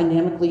 am I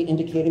dynamically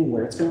indicating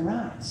where it's going to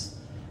rise?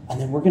 And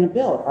then we're going to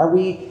build. Are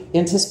we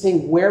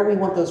anticipating where we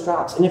want those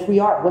drops? And if we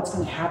are, what's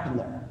going to happen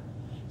there?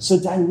 So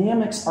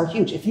dynamics are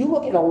huge. If you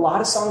look at a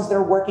lot of songs that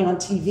are working on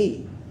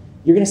TV,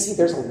 you're going to see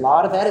there's a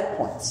lot of edit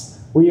points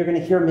where you're going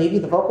to hear maybe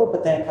the vocal,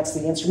 but then it cuts to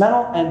the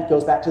instrumental and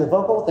goes back to the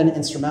vocal, then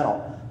instrumental.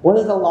 One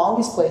of the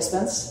longest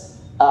placements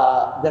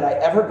that I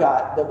ever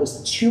got that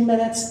was 2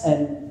 minutes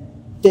and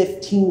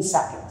 15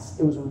 seconds.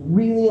 It was a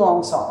really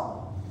long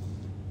song.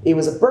 It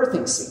was a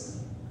birthing scene.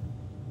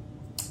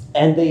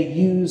 And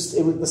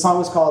the song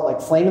was called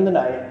like Flame in the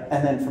Night,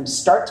 and then from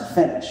start to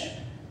finish,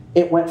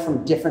 it went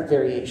from different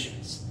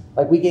variations.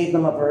 Like we gave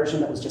them a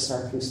version that was just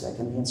our acoustic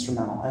and the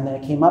instrumental, and then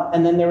it came up,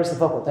 and then there was the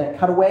vocal. Then it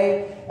cut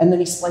away, and then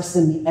he spliced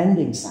in the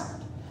ending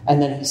sound,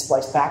 and then he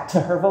spliced back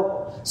to her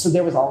vocal. So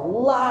there was a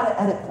lot of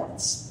edit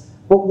points.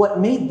 But what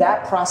made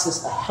that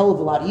process a hell of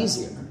a lot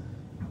easier,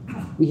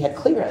 we had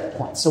clear edit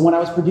points. So when I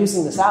was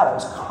producing this out, I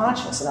was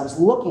conscious, and I was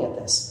looking at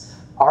this.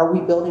 Are we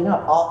building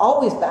up? I'll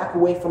always back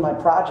away from my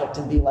project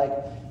and be like,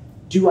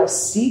 do I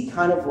see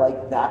kind of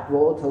like that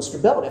roller coaster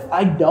build? If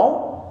I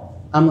don't,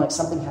 I'm like,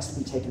 something has to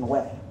be taken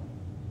away.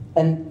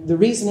 And the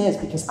reason is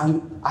because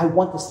I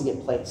want this to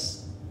get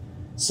placed.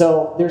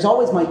 So there's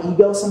always my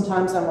ego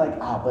sometimes. I'm like,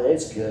 but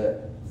it's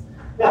good.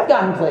 I've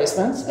gotten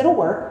placements. It'll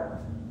work.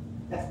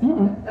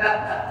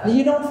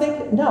 You don't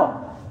think?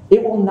 No.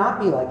 It will not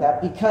be like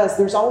that because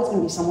there's always going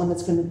to be someone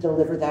that's going to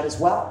deliver that as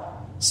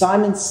well. So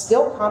I'm in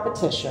still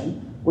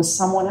competition with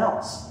someone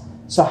else.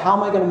 So how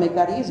am I going to make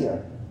that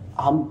easier?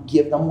 I'll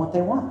give them what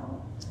they want.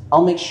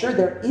 I'll make sure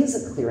there is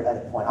a clear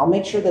edit point. I'll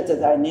make sure that the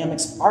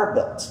dynamics are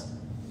built.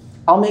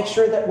 I'll make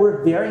sure that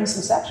we're varying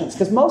some sections,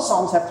 because most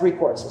songs have 3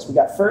 choruses. We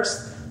got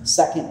first,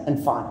 second,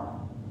 and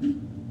final.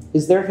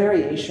 Is there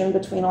variation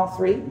between all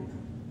 3?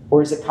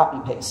 Or is it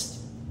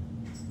copy-paste?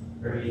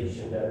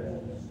 Variation better.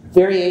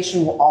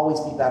 Variation will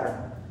always be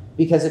better.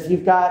 Because if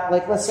you've got,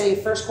 like, let's say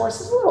first chorus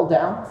is a little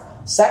down,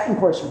 second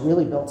chorus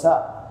really builds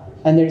up.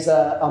 And there's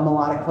a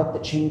melodic hook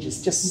that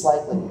changes just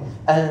slightly.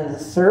 And then the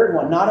third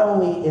one, not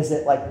only is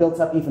it like built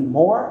up even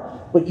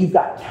more, but you've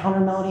got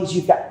counter melodies,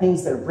 you've got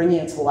things that are bringing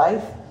it to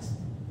life.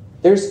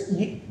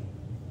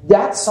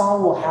 That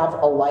song will have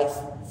a life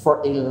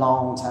for a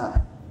long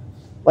time.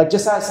 Like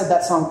just as I said,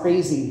 that song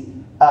Crazy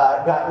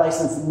got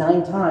licensed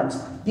 9 times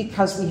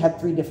because we had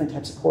 3 different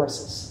types of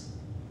choruses.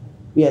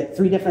 We had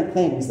 3 different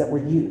things that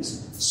were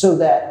used so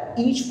that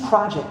each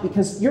project,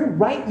 because you're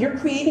right, you're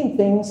creating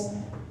things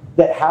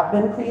that have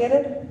been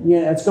created.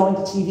 It's going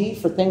to TV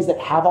for things that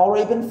have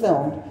already been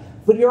filmed,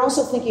 but you're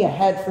also thinking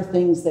ahead for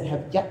things that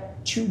have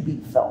yet to be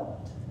filmed.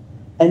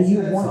 And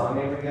you want song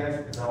name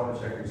again? Because I want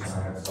to check your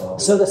song.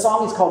 So the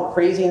song is called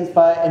Crazy and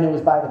it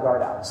was by the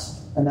Guard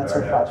House. And that's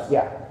her project.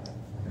 Yeah.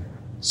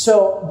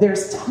 So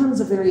there's tons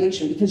of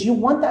variation because you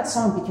want that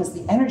song because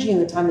the energy and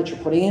the time that you're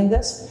putting in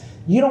this,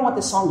 you don't want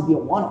this song to be a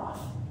one-off.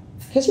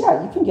 Because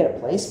yeah, you can get a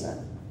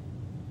placement.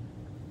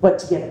 But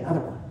to get another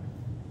one,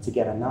 to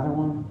get another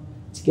one,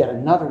 to get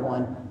another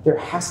one, there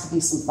has to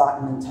be some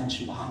thought and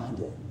intention behind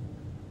it.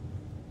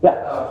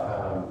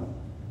 Yeah.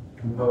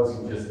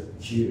 Composing just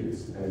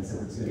cues, and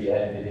since it's going to be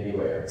edited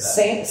anyway.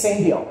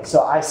 Same deal.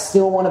 So I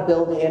still want to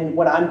build in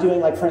what I'm doing.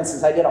 Like for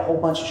instance, I did a whole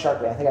bunch of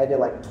Shark Week. I think I did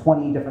like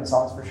 20 different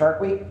songs for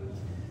Shark Week.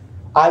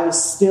 I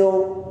was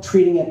still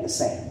treating it the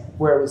same,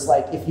 where it was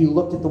like if you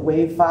looked at the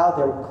WAV file,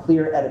 there were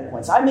clear edit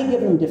points. I may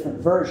give them different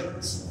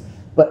versions,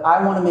 but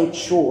I want to make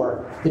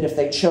sure that if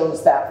they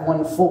chose that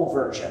one full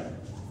version,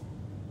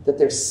 that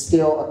there's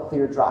still a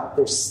clear drop.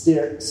 There's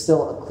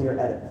still a clear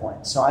edit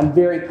point. So I'm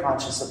very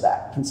conscious of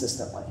that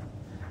consistently.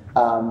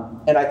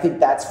 And I think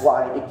that's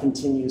why it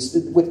continues.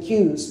 With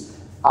cues,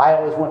 I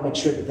always want to make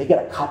sure that they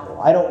get a couple.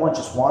 I don't want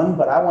just one,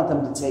 but I want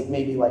them to take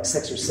maybe like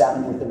 6 or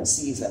 7 within a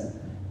season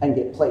and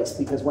get placed,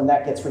 because when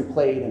that gets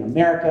replayed in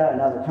America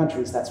and other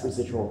countries, that's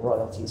residual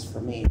royalties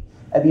for me.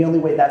 And the only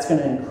way that's going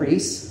to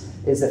increase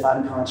is if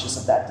I'm conscious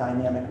of that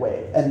dynamic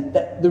wave. And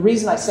the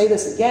reason I say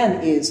this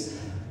again is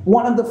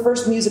one of the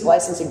first music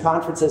licensing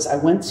conferences I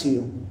went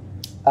to,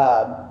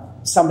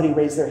 somebody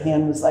raised their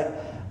hand and was like,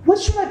 what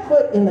should I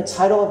put in the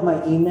title of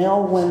my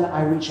email when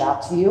I reach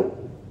out to you?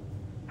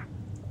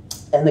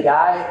 And the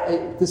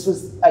guy,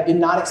 I did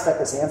not expect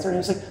this answer. And he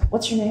was like,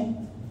 what's your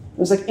name? It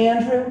was like,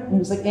 Andrew. And he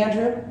was like,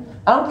 Andrew,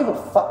 I don't give a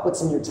fuck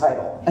what's in your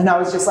title. And I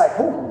was just like,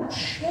 holy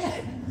shit.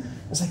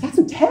 I was like, that's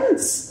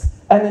intense.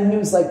 And then he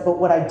was like, but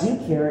what I do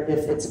care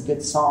if it's a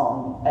good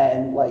song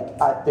and like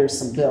there's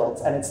some builds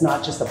and it's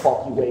not just a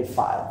bulky wave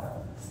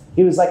file.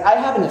 He was like, I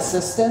have an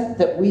assistant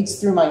that weeds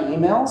through my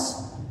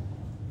emails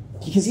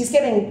because he's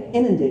getting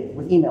inundated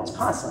with emails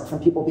constantly from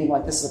people being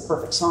like, this is a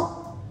perfect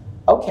song.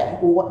 Okay,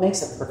 well, what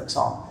makes it a perfect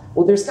song?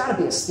 Well, there's got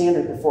to be a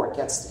standard before it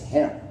gets to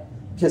him,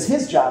 because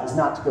his job is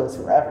not to go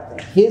through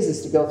everything. His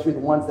is to go through the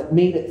ones that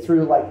made it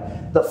through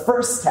like the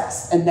first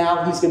test, and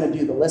now he's going to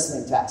do the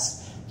listening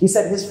test. He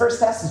said his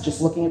first test is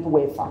just looking at the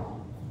wave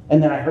file.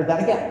 And then I heard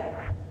that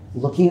again,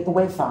 looking at the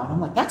wave file. And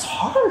I'm like, that's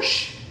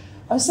harsh.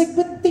 I was like,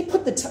 but they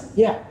put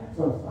yeah.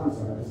 So, I'm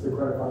sorry, just to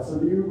clarify. So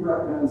do you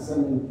recommend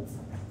sending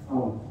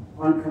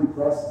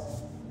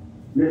uncompressed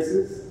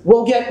mixes?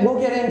 We'll get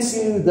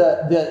into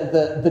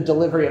the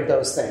delivery of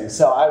those things.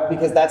 So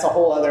because that's a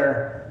whole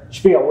other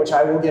spiel, which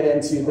I will get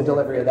into the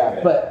delivery of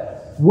that.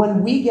 But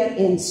when we get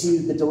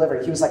into the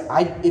delivery, he was like,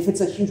 if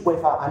it's a huge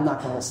wave file, I'm not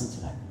going to listen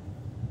to it.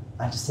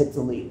 I just hit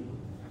delete.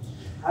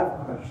 I have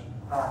a question.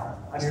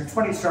 On your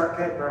 20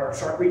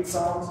 Shark Week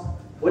songs,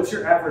 what's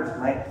your average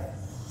length?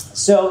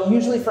 So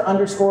usually for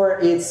underscore,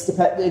 it's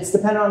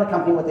dependent on the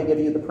company what they give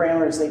you. The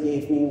parameters they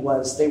gave me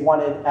was they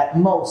wanted at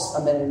most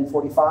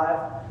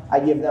 1:45. I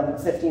give them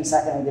 15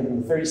 second, I give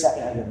them 30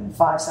 second, I give them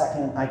 5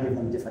 second, I give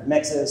them different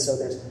mixes. So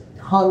there's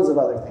tons of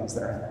other things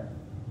that are in there.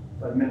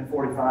 But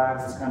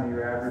 1:45 is kind of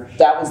your average?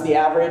 That was the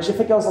average. If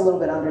it goes a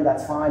little bit under,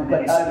 that's fine.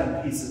 But you send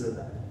them pieces of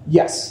that?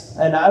 Yes,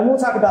 and we'll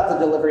talk about the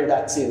delivery of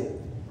that too.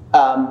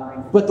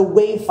 But the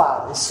wave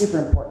file is super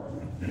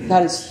important.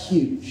 That is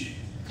huge.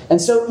 And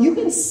so you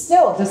can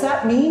still, does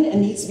that mean it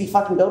needs to be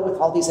fucking built with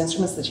all these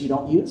instruments that you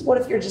don't use? What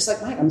if you're just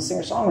like, Mike, I'm a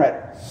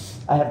singer-songwriter.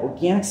 I have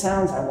organic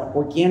sounds, I want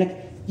organic.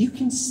 You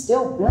can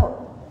still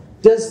build.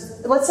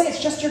 Let's say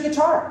it's just your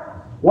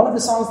guitar. One of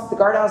the songs that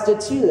the Gardows did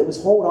too, that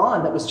was Hold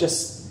On, it was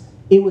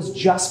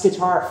just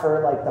guitar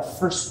for like the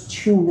first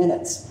 2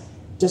 minutes.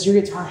 Does your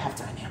guitar have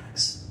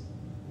dynamics?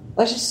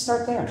 Let's just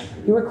start there.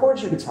 You record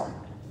your guitar.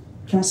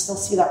 Can I still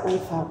see that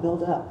wave file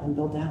build up and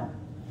build down?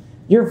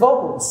 Your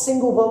vocal, the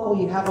single vocal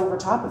you have over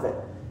top of it,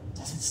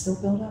 does it still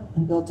build up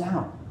and build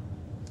down?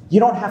 You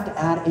don't have to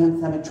add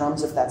anthemic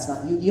drums if that's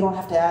not you. You don't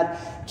have to add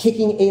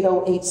kicking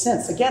 808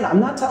 synths. Again, I'm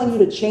not telling you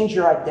to change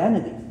your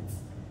identity,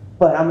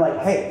 but I'm like,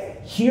 hey,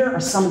 here are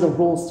some of the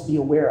rules to be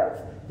aware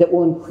of that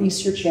will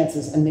increase your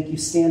chances and make you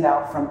stand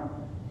out from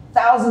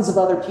thousands of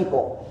other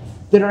people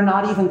that are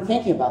not even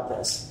thinking about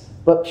this,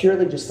 but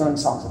purely just throwing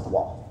songs at the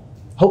wall,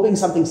 hoping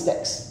something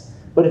sticks.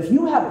 But if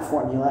you have a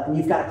formula and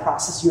you've got a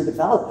process you're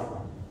developing,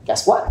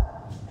 guess what?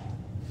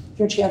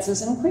 Your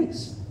chances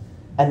increase.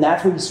 And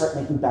that's where you start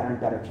making better and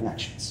better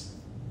connections.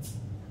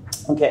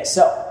 Okay,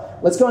 so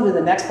let's go into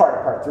the next part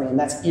of part 3, and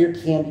that's ear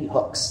candy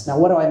hooks. Now,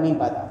 what do I mean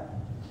by that?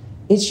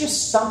 It's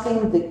just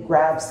something that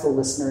grabs the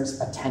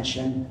listener's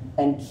attention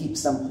and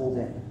keeps them pulled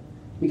in.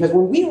 Because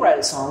when we write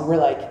a song, we're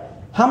like,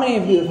 how many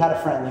of you have had a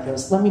friend that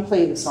goes, let me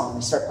play you the song?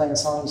 They start playing the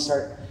song, you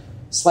start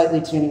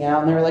slightly tuning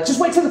out, and they're like, just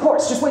wait till the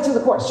chorus, just wait till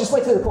the chorus, just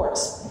wait till the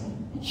chorus.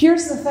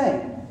 Here's the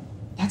thing.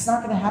 That's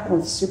not going to happen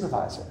with a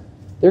supervisor.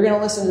 They're going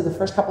to listen to the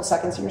first couple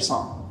seconds of your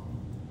song,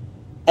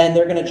 and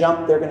they're going to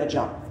jump, they're going to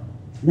jump.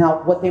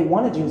 Now, what they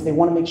want to do is they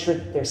want to make sure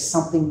that there's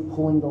something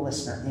pulling the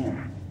listener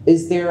in.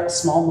 Is there a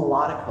small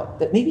melodic hook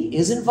that maybe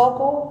isn't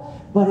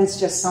vocal, but it's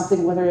just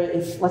something,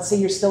 let's say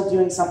you're still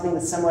doing something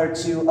that's similar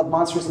to Of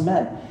Monsters and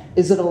Men.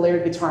 Is it a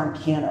layered guitar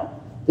and piano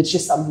that's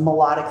just a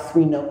melodic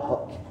 3-note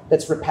hook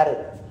that's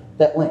repetitive,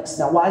 that links?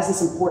 Now, why is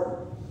this important?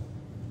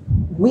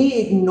 We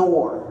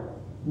ignore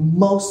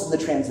most of the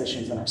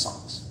transitions in our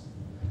songs.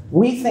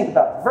 We think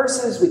about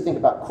verses, we think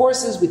about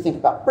choruses, we think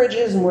about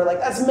bridges, and we're like,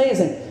 that's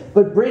amazing.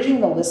 But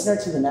bridging the listener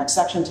to the next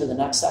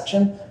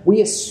section,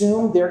 we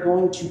assume they're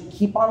going to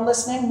keep on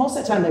listening. Most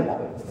of the time they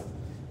won't.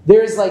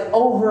 There's like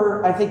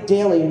I think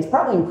daily, and it's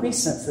probably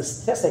increased since the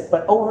statistic,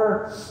 but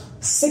over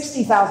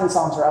 60,000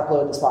 songs are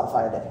uploaded to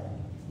Spotify a day.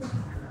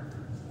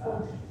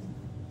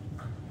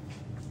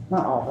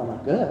 Not all of them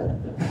are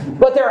good,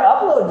 but they're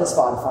uploaded to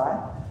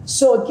Spotify.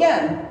 So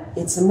again,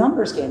 it's a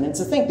numbers game. It's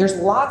a thing. There's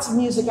lots of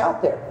music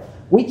out there.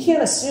 We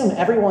can't assume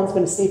everyone's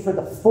going to stay for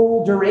the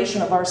full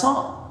duration of our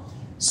song.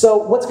 So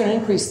what's going to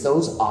increase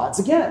those odds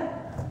again?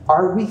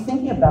 Are we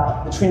thinking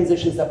about the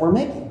transitions that we're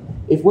making?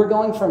 If we're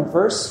going from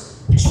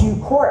verse to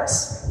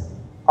chorus,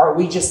 Are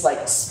we just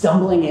like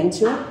stumbling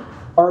into it?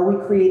 Or are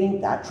we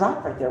creating that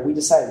drop right there? We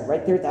decided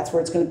right there, that's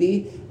where it's going to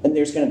be, and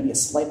there's going to be a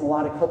slight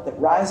melodic hook that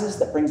rises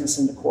that brings us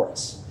into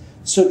chorus.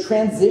 So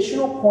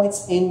transitional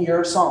points in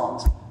your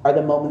songs are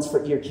the moments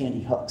for ear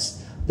candy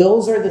hooks.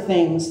 Those are the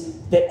things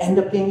that end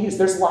up being used.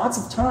 There's lots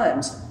of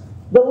times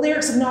the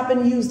lyrics have not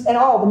been used at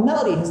all. The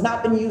melody has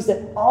not been used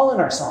at all in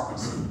our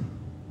songs.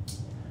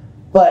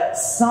 But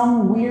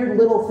some weird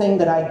little thing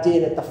that I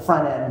did at the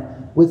front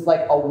end with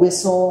like a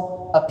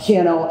whistle, a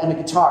piano, and a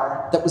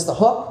guitar that was the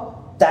hook,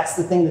 that's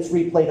the thing that's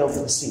replayed over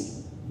the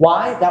scene.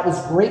 Why? That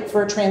was great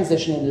for a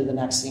transition into the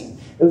next scene.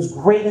 It was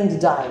great into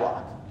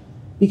dialogue.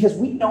 Because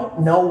we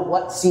don't know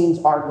what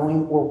scenes are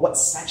going or what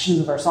sections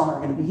of our song are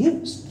going to be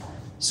used.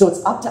 So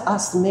it's up to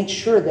us to make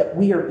sure that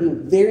we are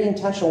being very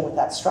intentional with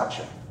that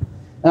structure.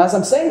 Now, as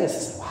I'm saying this,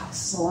 it's like, wow,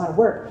 this is a lot of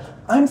work.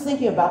 I'm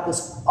thinking about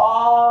this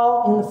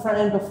all in the front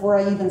end before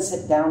I even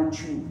sit down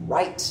to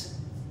write.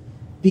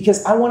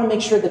 Because I want to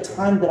make sure the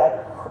time that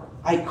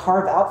I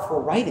carve out for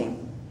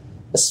writing,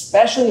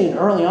 especially in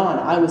early on,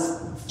 I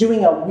was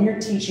doing a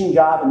weird teaching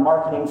job in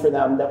marketing for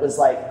them that was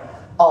like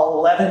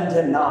 11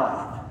 to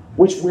 9,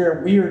 which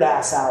were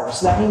weird-ass hours.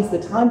 So that means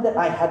the time that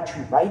I had to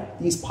write,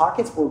 these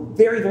pockets were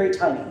very, very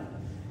tiny.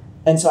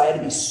 And so I had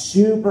to be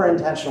super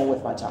intentional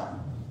with my time.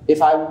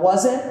 If I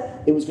wasn't,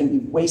 it was going to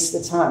be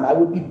wasted time. I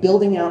would be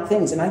building out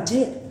things, and I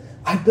did.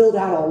 I built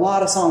out a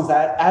lot of songs.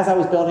 As I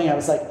was building, I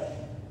was like,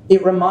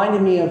 it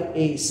reminded me of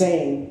a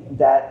saying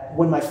that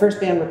when my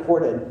first band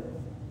recorded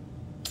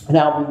an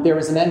album, there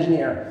was an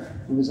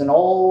engineer who was an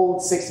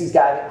old 60s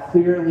guy that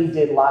clearly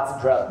did lots of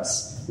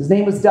drugs. His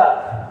name was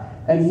Doug.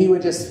 And he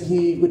would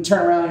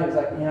turn around and he was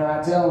like,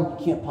 I tell him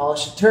you can't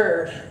polish a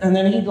turd. And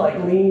then he'd like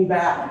lean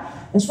back.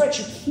 And it's right,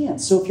 you can't.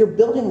 So if you're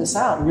building this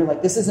out and you're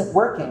like, this isn't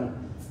working,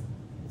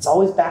 it's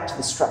always back to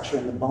the structure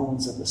and the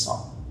bones of the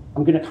song.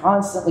 I'm going to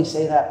constantly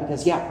say that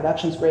because, yeah,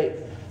 production's great.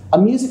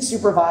 A music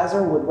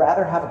supervisor would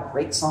rather have a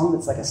great song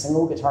that's like a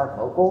single guitar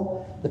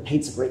vocal that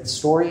paints a great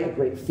story, a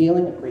great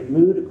feeling, a great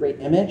mood, a great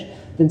image,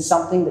 than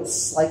something that's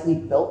slightly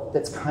built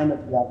that's kind of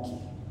wonky.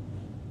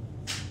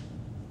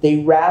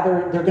 They're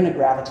going to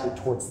gravitate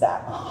towards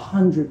that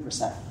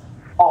 100%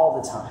 all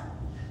the time.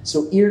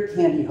 So ear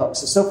candy hooks.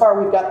 So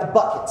far we've got the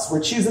buckets. We're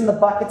choosing the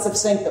buckets of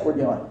sync that we're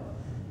doing.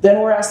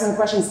 Then we're asking the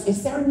questions,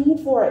 is there a need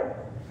for it?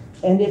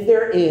 And if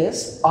there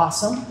is,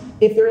 awesome.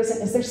 If there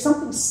isn't, is there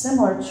something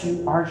similar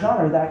to our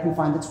genre that I can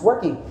find that's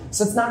working?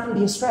 So it's not going to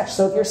be a stretch.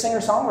 So if you're a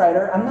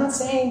singer-songwriter, I'm not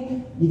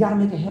saying you got to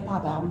make a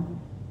hip-hop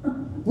album.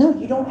 No,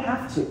 you don't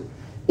have to.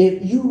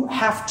 If you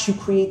have to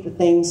create the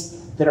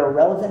things that are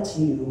relevant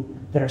to you,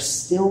 that are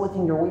still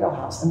within your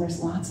wheelhouse, and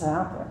there's lots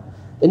out there.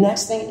 The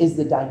next thing is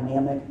the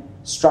dynamic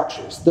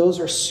structures.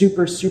 Those are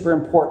super, super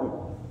important.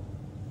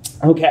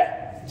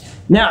 Okay.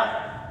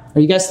 Now,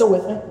 are you guys still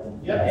with me?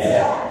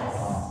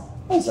 Yeah.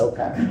 It's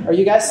okay. Are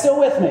you guys still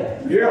with me? Yeah.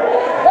 There we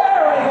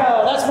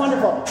go. That's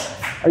wonderful.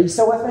 Are you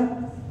still with me?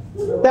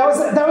 That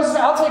was.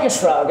 I'll take a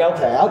shrug.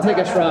 Okay, I'll take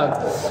a shrug.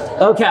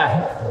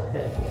 Okay.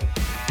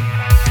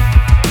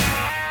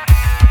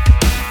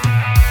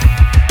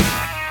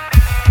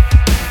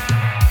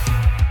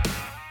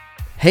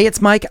 Hey,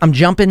 it's Mike. I'm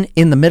jumping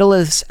in the middle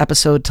of this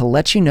episode to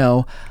let you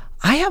know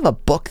I have a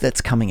book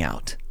that's coming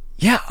out.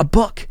 Yeah, a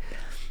book.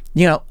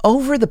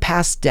 Over the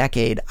past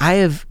decade, I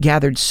have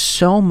gathered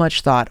so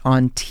much thought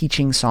on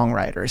teaching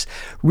songwriters,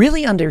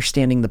 really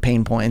understanding the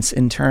pain points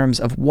in terms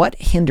of what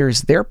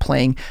hinders their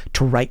playing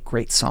to write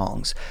great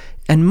songs.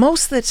 And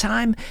most of the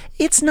time,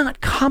 it's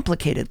not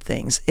complicated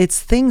things.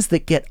 It's things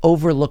that get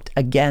overlooked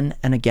again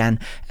and again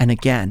and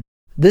again.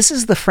 This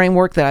is the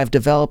framework that I've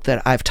developed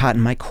that I've taught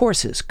in my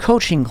courses,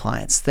 coaching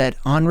clients, that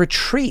on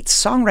retreats,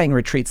 songwriting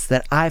retreats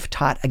that I've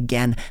taught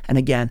again and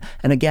again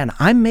and again.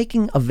 I'm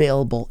making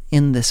available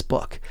in this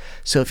book.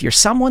 So if you're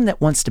someone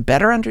that wants to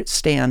better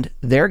understand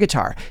their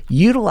guitar,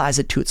 utilize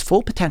it to its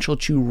full potential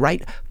to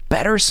write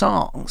better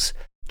songs,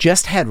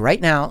 just head right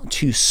now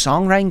to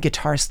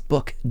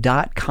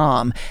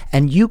songwritingguitaristbook.com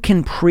and you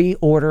can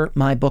pre-order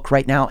my book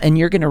right now, and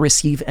you're going to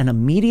receive an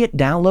immediate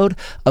download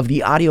of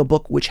the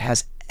audiobook, which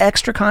has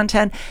extra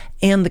content,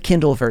 and the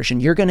Kindle version.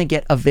 You're going to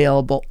get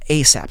available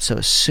ASAP. So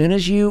as soon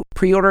as you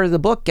pre-order the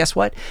book, guess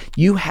what?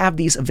 You have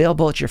these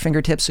available at your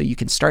fingertips, so you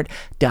can start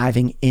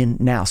diving in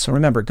now. So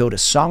remember, go to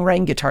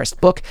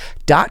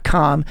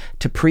songwritingguitaristbook.com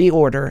to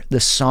pre-order The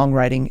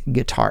Songwriting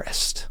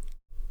Guitarist.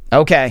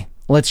 Okay,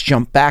 let's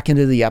jump back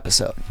into the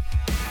episode.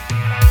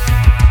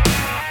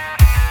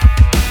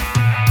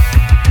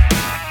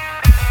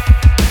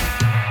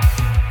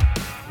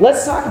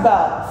 Let's talk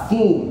about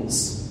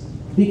themes.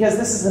 Because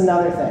this is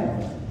another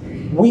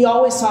thing. We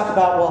always talk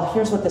about, well,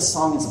 here's what this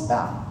song is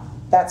about.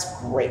 That's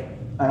great.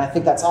 And I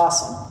think that's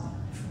awesome.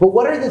 But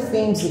what are the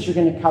themes that you're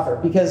going to cover?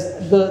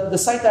 Because the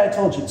site that I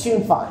told you,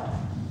 Tune Find,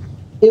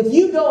 if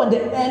you go into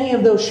any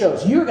of those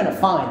shows, you're going to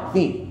find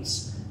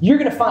themes. You're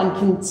going to find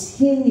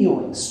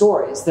continuing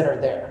stories that are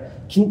there.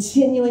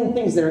 Continuing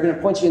things that are going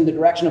to point you in the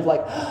direction of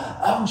like,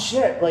 oh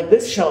shit, like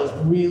this show is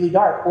really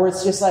dark. Or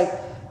it's just like,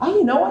 oh,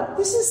 you know what?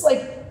 This is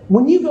like,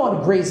 when you go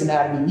into Grey's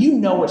Anatomy, you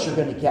know what you're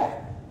going to get.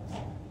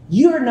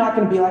 you're not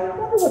going to be like, I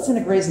wonder what's in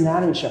a Grey's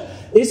Anatomy show.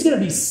 It's going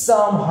to be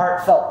some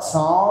heartfelt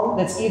song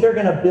that's either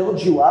going to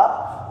build you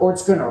up or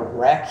it's going to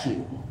wreck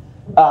you.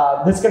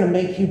 That's going to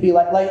make you be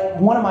like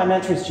one of my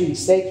mentors, Judy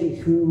Stakey,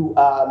 who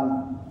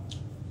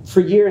for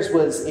years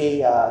was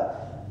a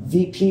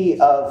VP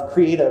of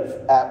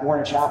creative at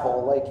Warner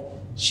Chappell. Like,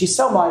 she's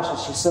so much and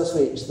she's so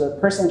sweet. The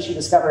person she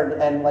discovered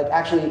and like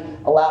actually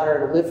allowed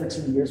her to live for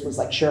 2 years was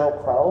like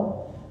Sheryl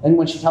Crow. And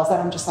when she tells that,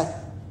 I'm just like,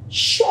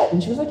 shit.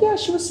 And she was like, yeah,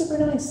 she was super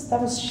nice.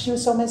 She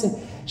was so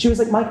amazing. She was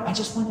like, Mike, I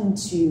just went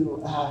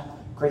into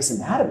Grey's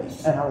Anatomy.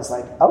 And I was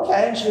like,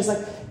 okay. And she was like,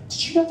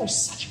 did you know there's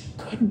such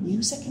good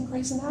music in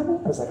Grey's Anatomy?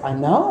 I was like, I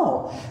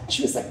know. And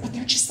she was like, but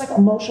they're just like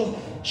emotional.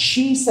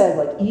 She said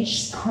like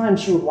each time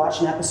she would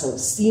watch an episode,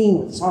 singing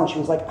with the song, she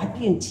was like, I'd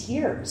be in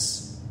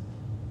tears.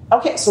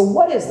 Okay, so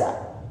what is that?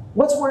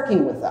 What's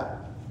working with that?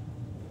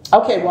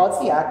 Okay, well, it's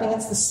the acting,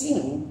 it's the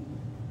singing.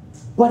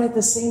 But at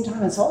the same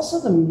time, it's also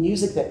the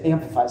music that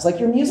amplifies. Like,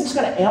 your music's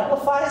going to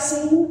amplify a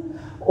scene,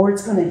 or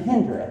it's going to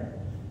hinder it.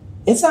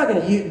 It's not going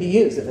to be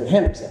used if it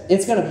hinders it.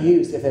 It's going to be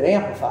used if it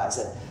amplifies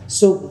it.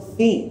 So the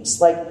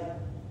themes, like,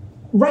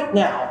 right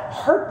now,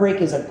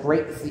 heartbreak is a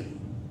great theme.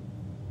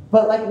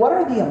 But, like, what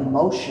are the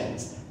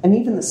emotions and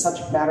even the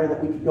subject matter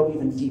that we could go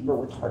even deeper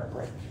with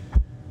heartbreak?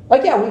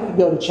 Like, yeah, we could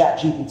go to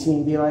ChatGPT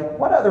and be like,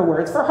 what other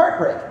words for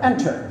heartbreak?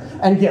 Enter.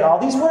 And get all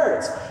these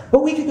words.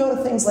 But we could go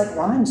to things like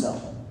Rhyme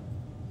Zone.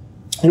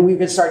 And we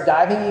could start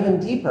diving even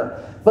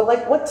deeper. But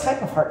like, what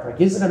type of heartbreak?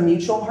 Is it a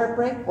mutual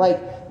heartbreak?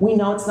 Like, we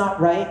know it's not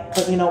right,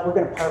 but we're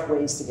going to part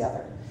ways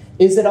together.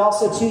 Is it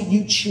also too,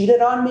 you cheated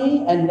on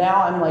me and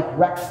now I'm like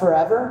wrecked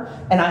forever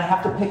and I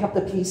have to pick up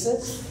the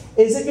pieces?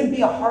 Is it going to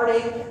be a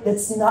heartache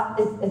that's not,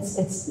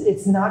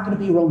 it's not going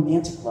to be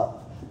romantic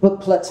love, but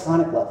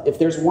platonic love? If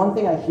there's one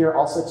thing I hear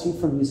also too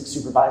from music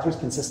supervisors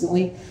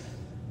consistently,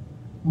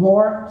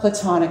 more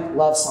platonic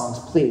love songs,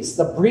 please.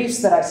 The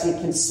briefs that I see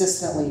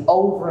consistently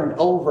over and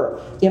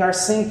over. In our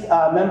Sync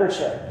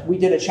membership, we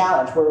did a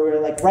challenge where we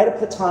were like, write a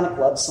platonic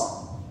love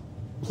song.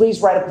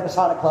 Please write a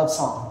platonic love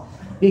song.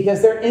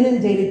 Because they're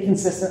inundated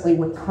consistently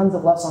with tons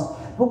of love songs.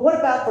 But what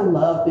about the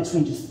love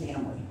between just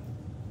family?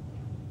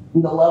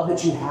 And the love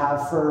that you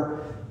have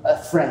for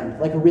a friend,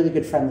 like a really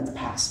good friend that's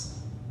passed.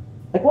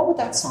 Like, what would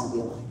that song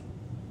be like?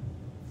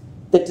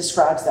 That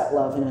describes that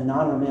love in a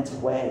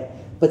non-romantic way,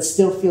 but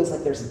still feels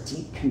like there's a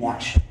deep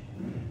connection.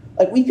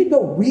 Like, we could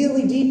go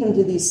really deep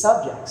into these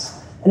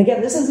subjects. And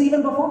again, this is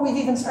even before we've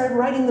even started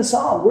writing the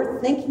song.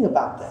 We're thinking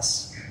about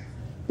this.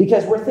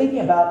 Because we're thinking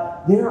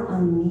about, there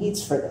are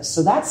needs for this.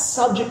 So that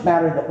subject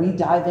matter that we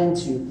dive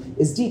into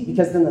is deep.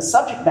 Because then the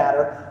subject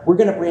matter, we're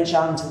going to branch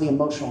out into the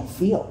emotional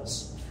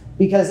feels.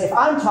 Because if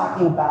I'm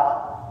talking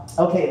about,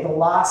 okay, the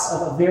loss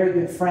of a very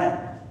good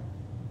friend,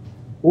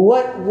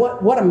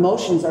 what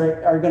emotions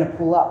are going to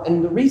pull up?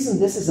 And the reason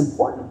this is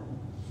important,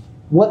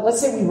 let's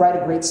say we write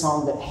a great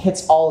song that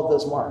hits all of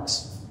those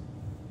marks.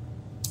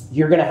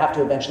 You're going to have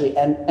to eventually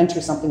enter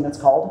something that's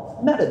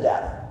called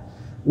metadata,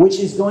 which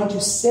is going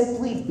to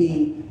simply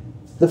be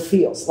the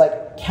feels,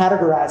 like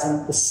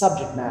categorizing the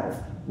subject matter.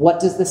 What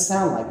does this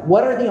sound like?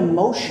 What are the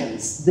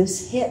emotions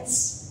this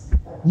hits?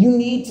 You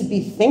need to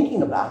be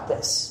thinking about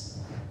this.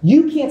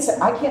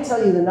 I can't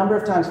tell you the number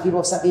of times people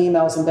have sent me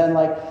emails and been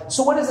like,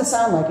 so what does it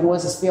sound like and what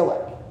does this feel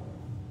like?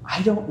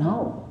 I don't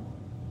know.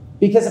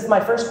 Because if my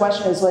first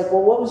question is like,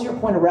 well, what was your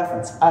point of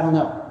reference? I don't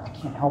know. I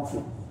can't help you.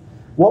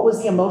 What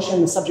was the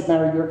emotion, the subject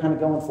matter you were kind of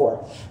going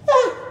for?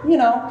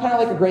 Kind of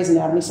like a Grey's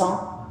Anatomy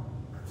song.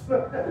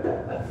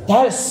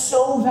 That is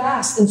so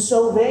vast and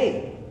so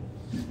vague.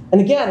 And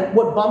again,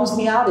 what bums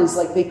me out is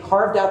like they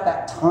carved out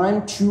that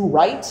time to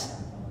write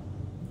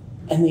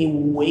and they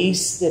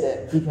wasted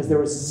it because there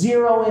was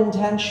zero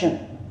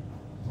intention.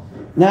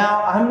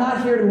 Now, I'm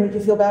not here to make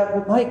you feel bad,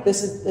 but Mike,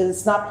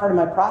 it's not part of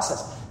my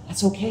process.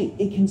 That's okay.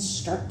 It can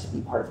start to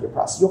be part of your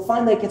process. You'll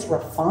find that it gets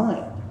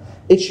refined.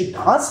 It should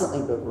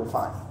constantly be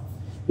refined.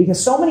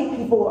 Because so many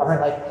people are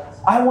like,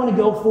 I want to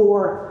get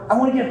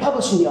a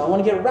publishing deal, I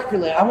want to get a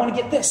record label, I want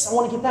to get this, I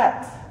want to get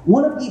that.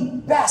 One of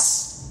the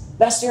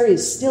best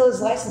areas still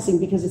is licensing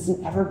because it's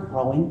an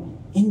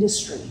ever-growing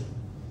industry.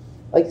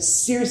 Like,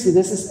 seriously,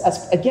 this is,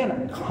 again,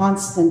 a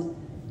constant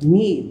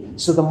need.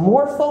 So the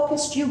more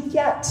focused you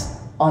get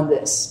on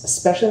this,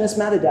 especially in this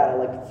metadata,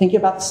 like thinking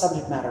about the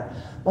subject matter,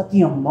 but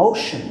the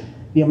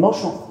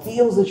emotional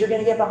feels that you're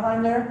going to get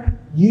behind there,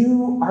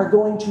 you are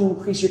going to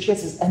increase your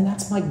chances. And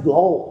that's my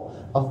goal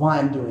of why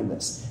I'm doing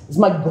this. It's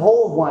my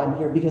goal of why I'm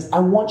here, because I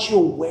want you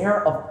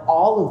aware of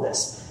all of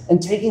this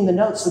and taking the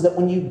notes so that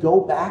when you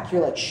go back,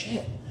 you're like,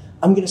 shit,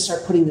 I'm going to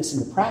start putting this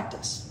into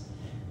practice.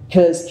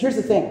 Because here's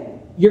the thing.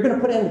 You're going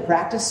to put it into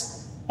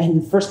practice,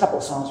 and the first couple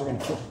of songs are going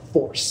to feel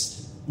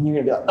forced. And you're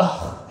going to be like,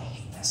 oh, I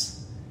hate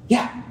this.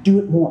 Yeah, do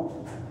it more.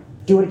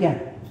 Do it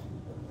again.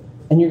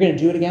 And you're going to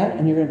do it again,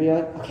 and you're going to be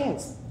like, okay,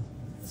 it's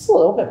a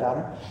little bit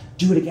better.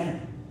 Do it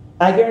again.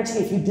 I guarantee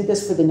if you did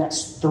this for the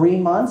next 3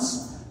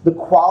 months, the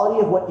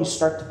quality of what you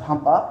start to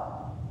pump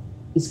up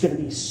is going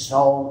to be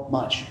so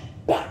much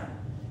better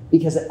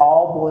because it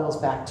all boils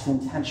back to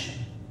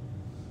intention.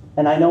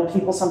 And I know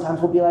people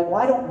sometimes will be like,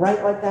 well, I don't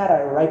write like that.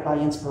 I write by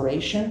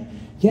inspiration.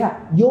 Yeah,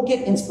 you'll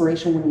get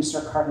inspiration when you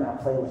start carving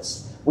out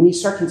playlists. When you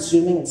start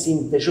consuming and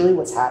seeing visually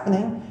what's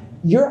happening,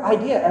 your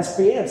idea as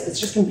creatives, it's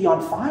just going to be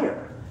on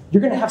fire.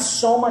 You're going to have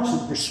so much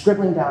that you're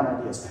scribbling down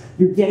ideas.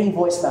 You're getting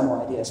voice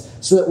memo ideas.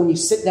 So that when you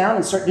sit down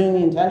and start doing the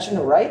intention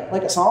to write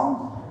like a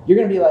song, you're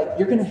going to be like,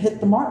 you're going to hit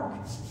the mark.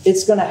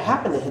 It's going to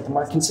happen to hit the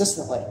mark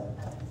consistently.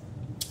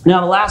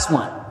 Now, the last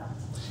one.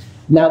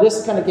 Now, this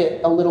is going to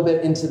get a little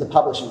bit into the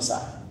publishing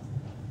side.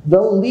 The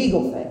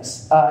legal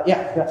things.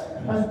 Yeah.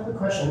 I have a quick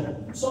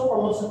question. So far,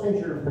 most of the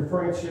things you're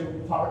referring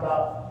to talk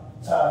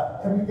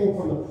about everything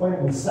from the point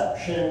of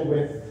inception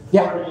with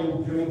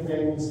marketing, doing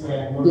things,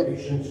 and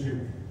motivation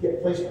to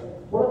get placement.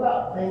 What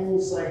about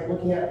things like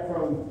looking at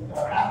from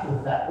after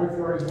the fact? What if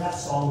you already have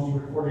songs you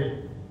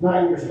recorded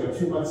 9 years ago,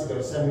 2 months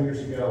ago, 7 years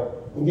ago,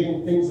 and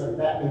getting things of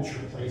that nature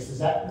placed? Is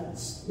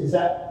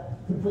that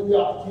completely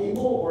off the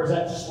table, or is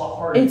that just a lot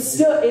harder? It's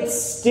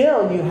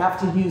still you have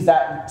to use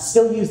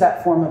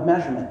that form of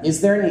measurement.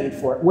 Is there a need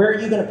for it? Where are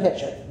you going to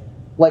pitch it?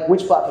 Like,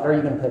 which bucket are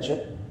you going to pitch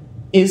it?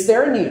 Is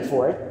there a need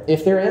for it?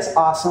 If there is,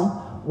 awesome.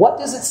 What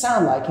does it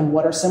sound like, and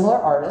what are similar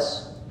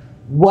artists?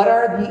 What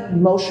are the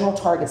emotional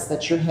targets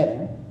that you're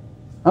hitting?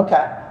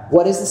 Okay.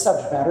 What is the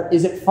subject matter?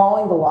 Is it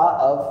following the law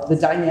of the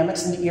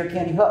dynamics and the ear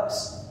candy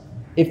hooks?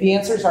 If the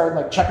answers are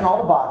like checking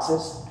all the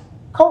boxes,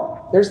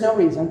 cool. There's no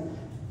reason.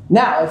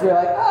 Now, if you're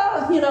like,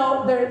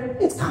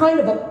 it's kind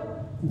of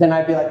then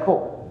I'd be like,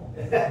 cool.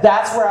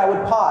 That's where I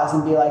would pause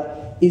and be like,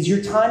 is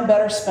your time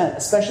better spent,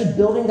 especially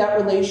building that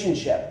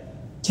relationship,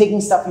 taking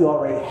stuff you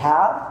already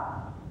have,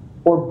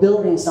 or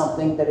building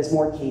something that is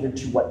more catered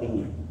to what they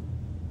need?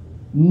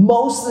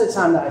 Most of the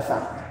time that I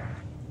found,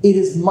 it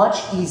is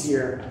much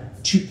easier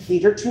to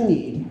cater to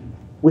need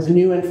with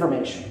new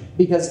information.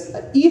 Because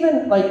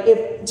even like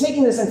if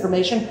taking this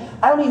information,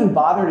 I don't even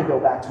bother to go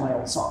back to my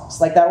old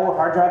songs. Like that old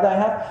hard drive that I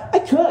have, I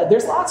could.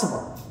 There's lots of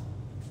them.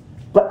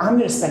 But I'm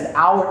going to spend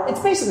hours. It's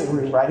basically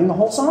rewriting the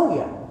whole song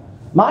again.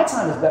 My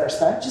time is better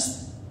spent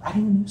just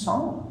writing a new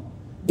song.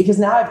 Because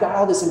now I've got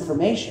all this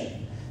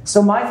information.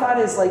 So my thought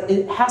is like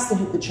it has to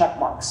hit the check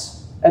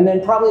marks. And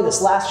then probably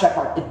this last check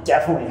mark, it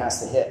definitely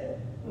has to hit.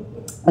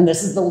 And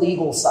this is the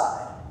legal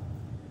side.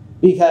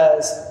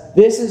 Because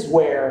this is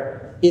where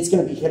it's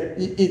going to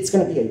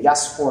be a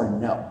yes or a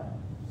no.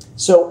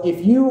 So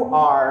if you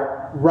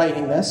are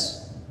writing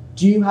this,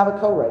 do you have a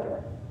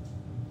co-writer?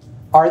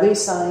 Are they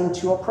signed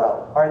to a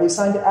pro? Are they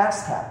signed to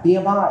ASCAP,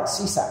 BMI,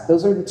 CSAC?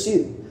 Those are the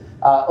two.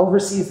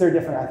 Overseas, they're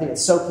different. I think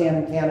it's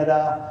SOCAN in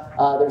Canada.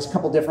 There's a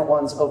couple different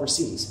ones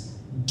overseas.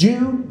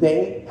 Do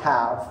they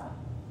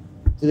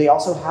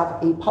also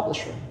have a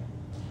publisher?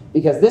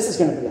 Because this is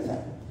going to be a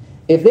thing.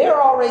 If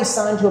they're already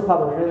signed to a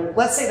publisher,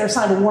 let's say they're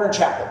signed to Warner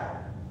Chappell.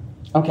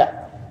 Okay.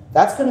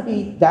 That is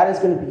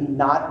going to be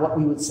not what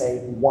we would say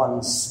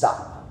one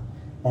stop.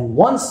 And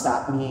one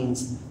stop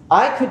means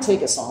I could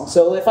take a song.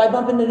 So if I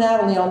bump into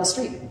Natalie on the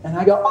street and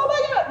I go, oh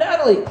my God,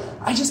 Natalie,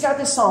 I just got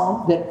this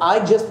song that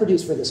I just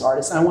produced for this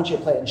artist and I want you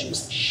to play it. And she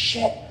was like,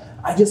 shit,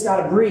 I just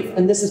got a brief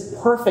and this is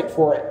perfect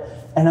for it.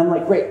 And I'm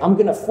like, great, I'm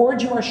going to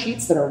forward you our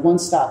sheets that are one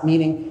stop,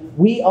 meaning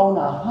we own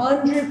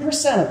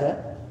 100% of it.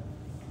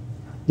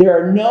 There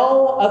are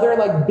no other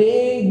like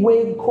big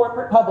wig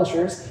corporate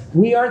publishers.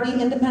 We are the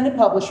independent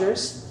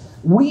publishers.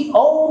 We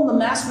own the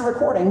master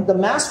recording, the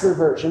master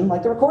version,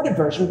 like the recorded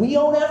version. We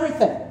own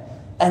everything.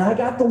 And I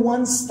got the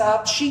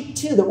one-stop sheet,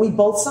 too, that we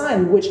both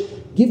signed, which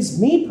gives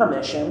me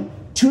permission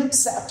to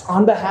accept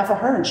on behalf of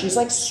her. And she's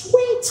like,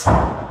 sweet.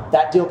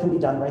 That deal can be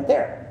done right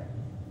there.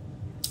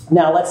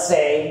 Now, let's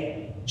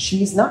say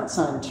she's not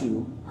signed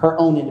to her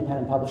own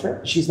independent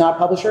publisher. She's not a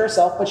publisher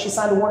herself, but she's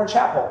signed to Warner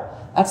Chappell.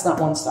 That's not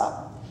one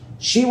stop.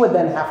 She would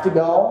then have to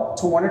go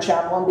to Warner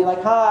Chappell and be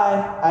like,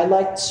 hi, I'd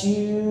like to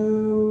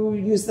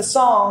use the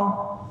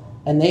song.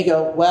 And they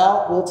go,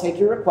 well, we'll take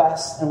your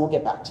request and we'll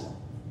get back to you.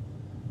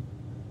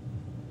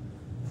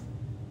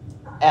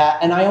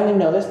 And I only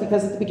know this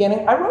because at the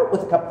beginning, I wrote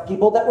with a couple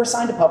people that were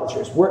signed to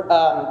publishers,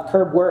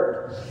 Curb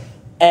Word.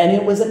 And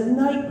it was a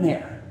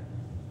nightmare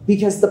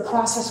because the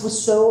process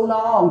was so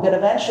long that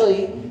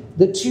eventually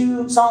the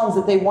two songs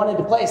that they wanted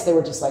to place, they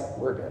were just like,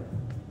 we're good.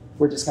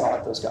 We're just going to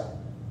let those go.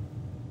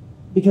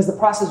 Because the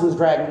process was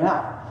dragging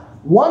out.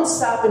 One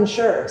stop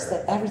ensures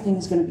that everything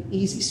is going to be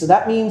easy. So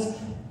that means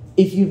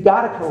if you've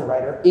got a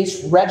co-writer,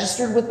 it's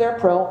registered with their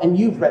pro and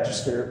you've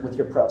registered with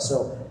your pro.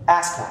 So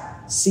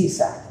ASCAP,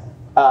 CSAC,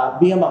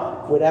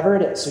 BMI, whatever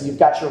it is. So you've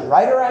got your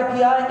writer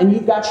IPI and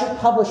you've got your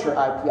publisher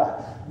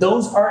IPI.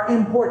 Those are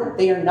important.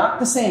 They are not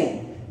the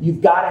same.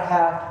 You've got to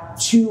have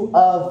two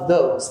of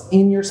those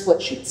in your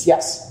split sheets.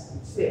 Yes?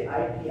 Say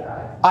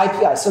IPI.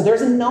 IPI. So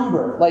there's a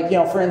number. Like,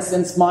 for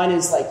instance, mine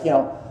is like,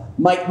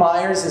 Mike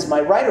Myers is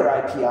my writer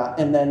IPI,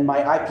 and then my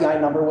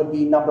IPI number would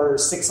be number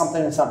 6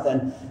 something or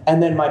something.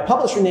 And then my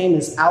publisher name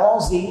is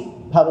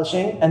LLZ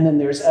Publishing, and then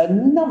there's a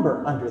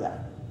number under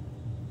that.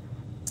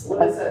 What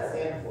does that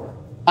stand for?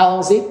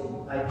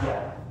 LLZ?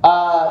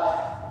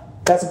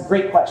 IPI. That's a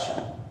great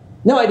question.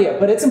 No idea,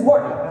 but it's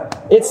important.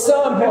 It's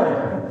so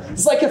important.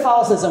 It's like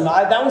Catholicism.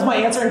 That was my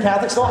answer in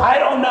Catholic school. I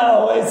don't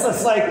know. It's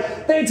just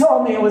like, they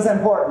told me it was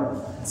important.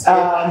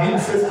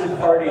 Interested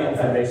party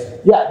information.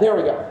 Yeah, there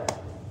we go.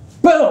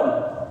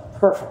 Boom!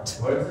 Perfect.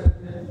 What is it?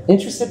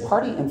 Interested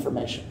party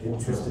information.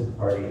 Interested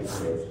party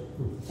information.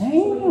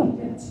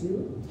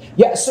 Damn.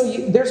 Yeah, so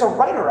there's a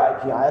writer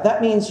API.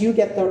 That means you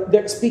get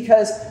there's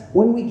because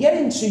when we get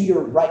into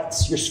your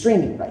rights, your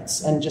streaming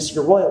rights, and just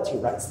your royalty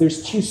rights,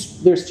 there's two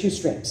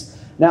streams.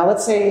 Now,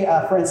 let's say,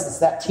 for instance,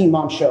 that Teen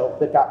Mom show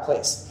that got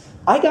placed.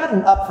 I got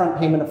an upfront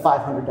payment of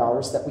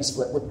 $500 that we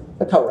split with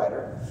the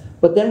co-writer,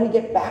 but then we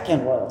get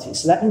back-end royalties.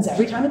 So that means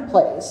every time it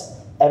plays,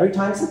 every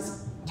time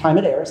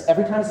it airs,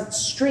 every time it's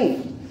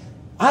streamed,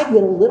 I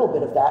get a little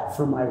bit of that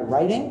for my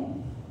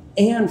writing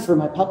and for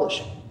my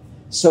publishing.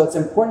 So it's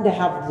important to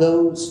have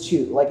those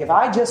two. Like if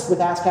I just, with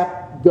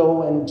ASCAP,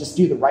 go and just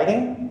do the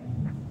writing,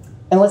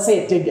 and let's say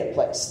it did get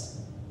placed,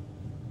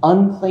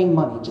 unclaimed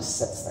money just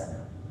sits there.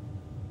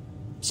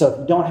 So if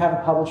you don't have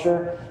a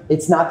publisher,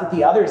 it's not that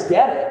the others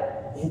get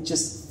it, it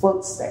just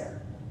floats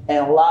there.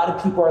 And a lot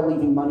of people are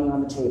leaving money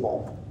on the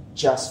table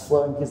just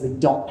floating because they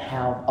don't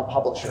have a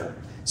publisher.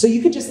 So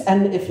you could just,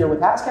 and if you're with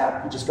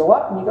ASCAP, you just go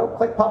up and you go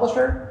click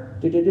publisher,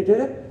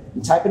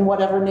 you type in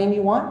whatever name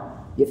you want,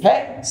 you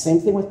pay, same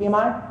thing with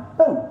BMI,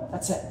 boom,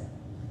 that's it.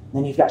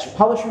 Then you've got your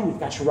publisher and you've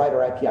got your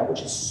writer API,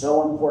 which is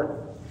so important.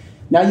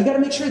 Now you got to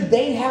make sure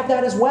they have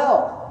that as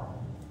well.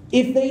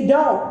 If they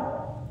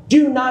don't,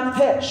 do not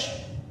pitch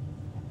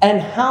and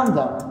hound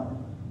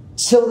them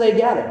till they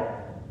get it.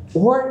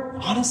 Or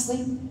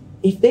honestly,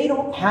 if they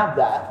don't have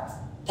that,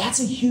 that's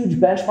a huge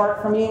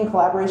benchmark for me in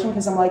collaboration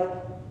because I'm like,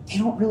 they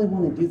don't really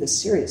want to do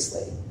this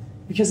seriously.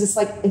 Because it's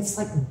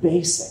like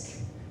basic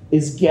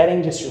is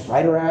getting just your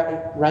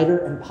writer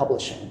and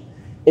publishing.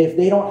 If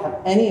they don't have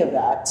any of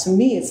that, to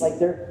me, it's like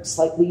they're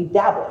slightly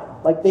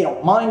dabbling. Like they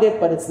don't mind it,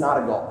 but it's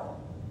not a goal.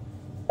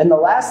 And the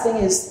last thing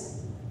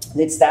is,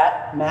 it's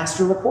that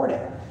master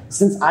recording.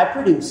 Since I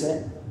produce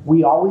it,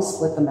 we always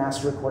split the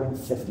master recording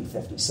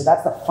 50-50. So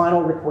that's the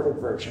final recorded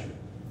version.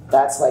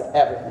 That's like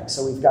everything.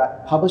 So we've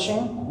got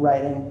publishing,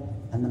 writing,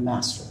 and the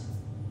master.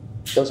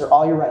 Those are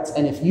all your rights.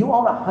 And if you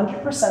own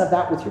 100% of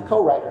that with your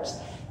co-writers,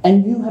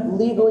 and you have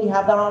legally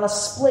have that on a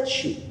split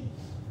sheet,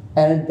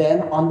 and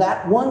then on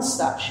that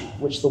one-stop sheet,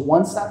 which the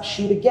one-stop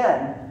sheet,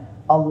 again,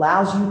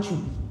 allows you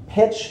to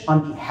pitch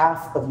on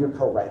behalf of your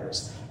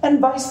co-writers. And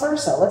vice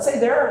versa. Let's say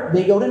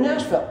they go to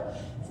Nashville.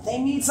 They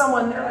meet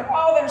someone, they're like,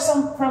 oh, there's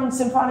some from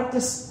Symphonic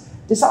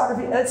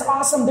Discography. That's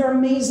awesome, they're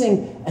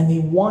amazing. And they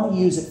want to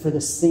use it for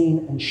the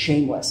Sane and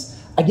Shameless.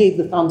 I gave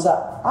the thumbs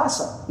up.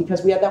 Awesome,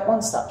 because we had that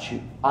one-stop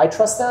sheet. I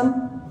trust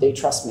them, they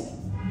trust me.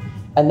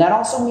 And that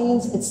also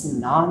means it's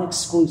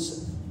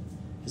non-exclusive.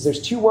 Because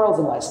there's two worlds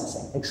in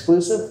licensing,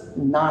 exclusive,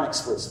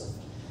 non-exclusive.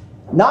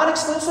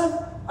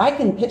 Non-exclusive, I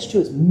can pitch to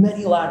as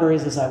many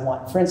libraries as I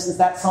want. For instance,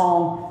 that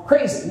song,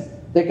 Crazy,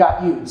 that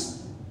got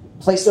used,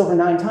 placed over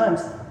 9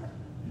 times,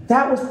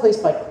 that was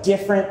placed by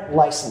different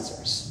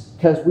licensors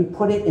because we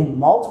put it in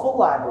multiple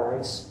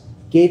libraries,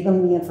 gave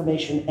them the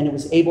information, and it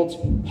was able to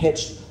be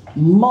pitched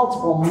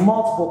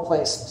multiple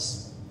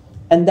places.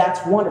 And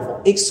that's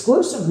wonderful.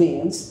 Exclusive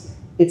means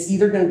it's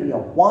either going to be a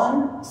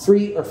 1,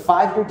 3, or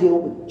 5-year deal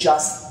with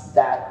just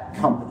that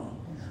company.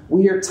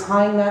 We are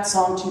tying that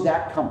song to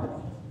that company.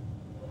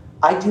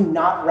 I do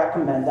not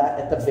recommend that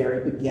at the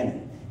very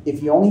beginning.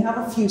 If you only have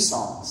a few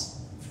songs,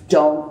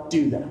 don't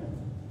do that.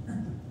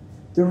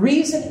 The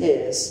reason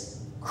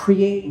is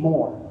create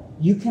more.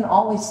 You can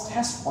always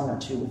test 1 or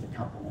 2 with a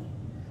company,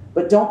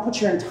 but don't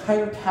put your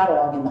entire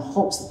catalog in the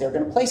hopes that they're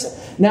going to place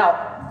it.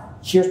 Now,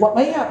 here's what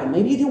may happen.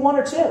 Maybe you do 1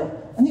 or 2,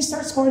 and they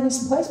start scoring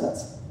these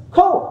placements.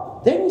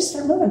 Cool. Then you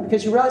start moving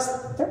because you realize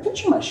they're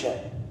pitching my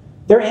shit.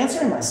 They're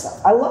answering my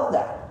stuff. I love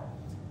that.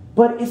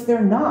 But if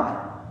they're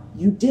not,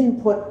 you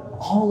didn't put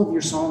all of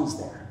your songs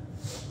there.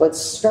 But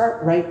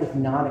start right with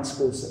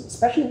non-exclusive,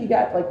 especially if you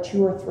got like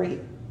 2 or 3.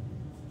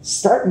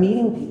 Start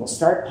meeting people.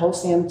 Start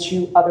posting them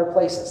to other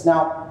places.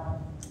 Now,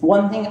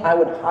 one thing I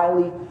would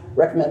highly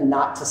recommend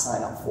not to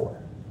sign up for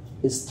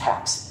is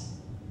Taxi.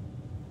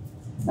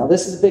 Now,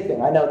 this is a big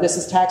thing. I know this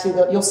is Taxi.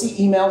 You'll see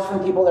emails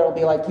from people that will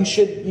be like, you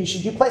should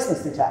do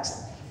placements through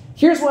Taxi.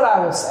 Here's what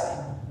I will say.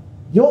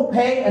 You'll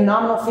pay a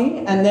nominal fee,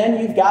 and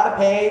then you've got to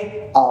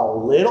pay a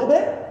little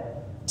bit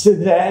to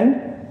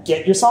then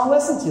get your song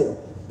listened to.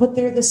 But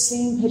they're the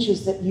same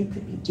pitches that you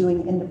could be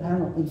doing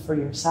independently for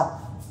yourself.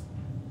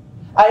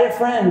 I had a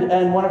friend,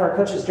 and one of our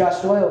coaches,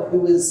 Josh Doyle, who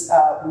was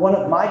one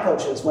of my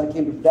coaches when it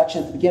came to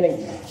production at the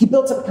beginning. He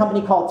built up a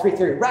company called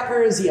 330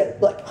 Records. He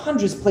had like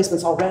hundreds of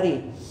placements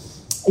already.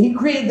 And he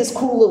created this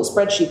cool little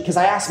spreadsheet because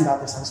I asked him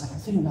about this. I was like, I'm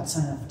thinking about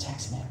signing up for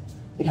Taxi, man.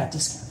 They got a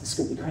discount. This is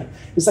going to be great.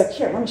 He's like,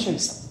 here, let me show you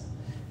something.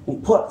 And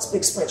he put up this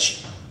big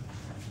spreadsheet.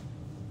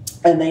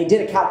 And they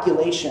did a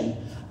calculation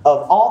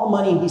of all the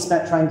money he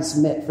spent trying to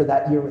submit for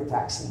that year with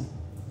Taxi,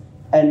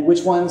 and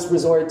which ones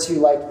resorted to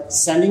like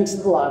sending to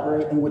the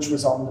library and which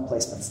result in the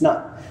placements.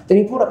 None. Then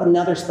he put up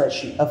another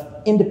spreadsheet of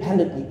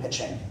independently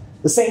pitching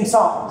the same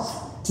songs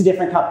to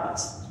different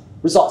companies,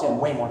 resulting in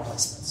way more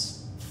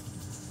placements.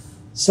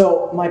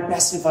 So my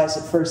best advice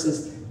at first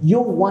is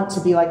you'll want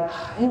to be like,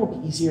 it'll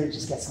be easier to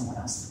just get someone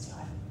else to do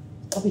it.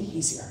 It'll be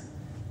easier.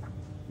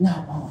 No,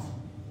 it won't.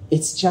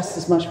 It's just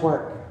as much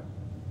work.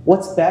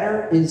 What's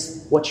better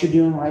is what you're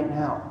doing right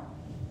now.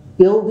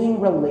 Building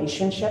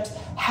relationships.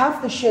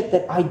 Half the shit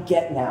that I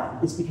get now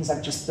is because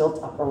I've just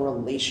built up a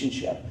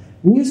relationship.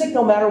 Music,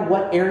 no matter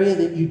what area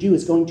that you do,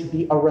 is going to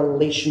be a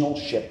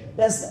relationship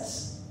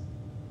business.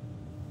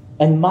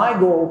 And my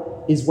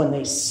goal is when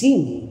they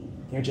see me,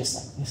 they're just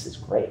like, this is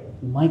great.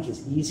 Mike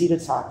is easy to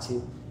talk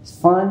to. He's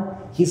fun.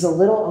 He's a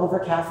little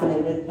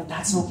over-caffeinated, but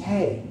that's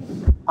okay.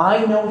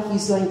 I know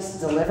he's going to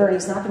deliver, and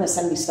he's not going to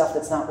send me stuff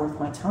that's not worth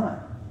my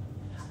time.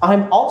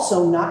 I'm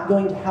also not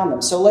going to hound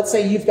them. So let's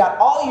say you've got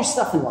all your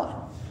stuff in line.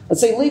 Let's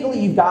say legally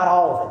you've got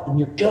all of it, and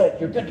you're good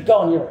to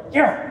go, and you're like,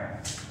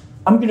 yeah,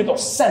 I'm going to go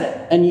send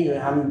it. And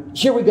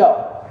here we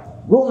go.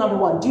 Rule number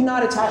 1, do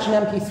not attach an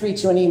MP3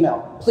 to an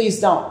email. Please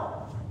don't.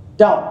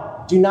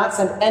 Do not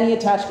send any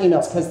attached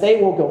emails, because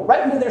they will go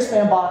right into their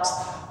spam box,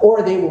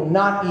 or they will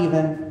not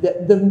even,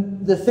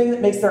 the thing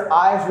that makes their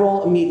eyes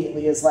roll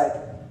immediately is like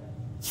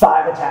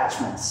 5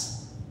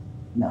 attachments.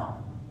 No.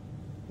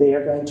 They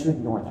are going to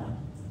ignore them.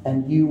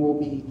 And you will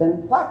be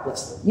then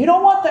blacklisted. You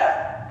don't want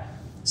that.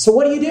 So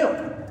what do?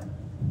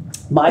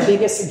 My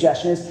biggest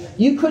suggestion is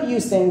you could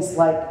use things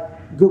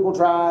like Google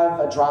Drive,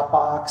 a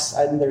Dropbox,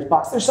 and there's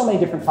Box. There's so many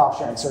different file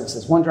sharing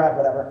services, OneDrive,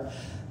 whatever.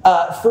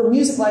 For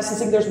music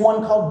licensing, there's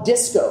one called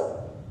Disco.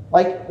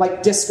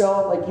 Like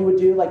disco, like you would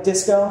do, like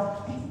disco.ac.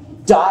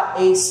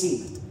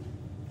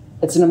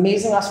 It's an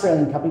amazing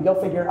Australian company. Go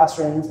figure,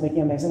 Australians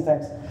making amazing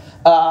things.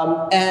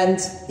 And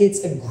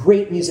it's a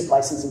great music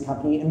licensing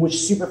company in which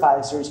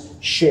supervisors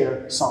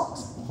share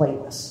songs,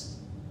 playlists.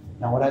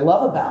 Now, what I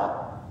love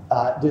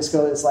about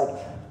Disco is like,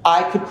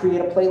 I could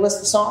create a playlist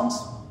of songs.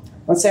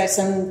 Let's say I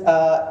send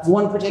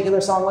one particular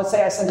song, let's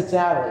say I send it to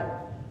Natalie.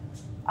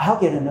 I'll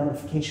get a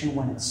notification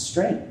when it's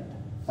streamed.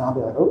 And I'll be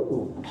like,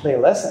 oh, they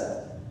listened.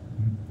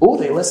 Oh,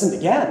 they listened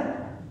again.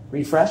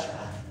 Refresh.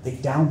 They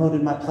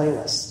downloaded my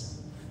playlist.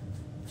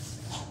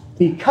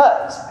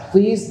 Because,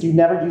 please do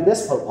never do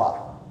this faux pas.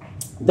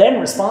 Then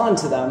respond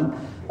to them,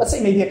 let's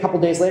say maybe a couple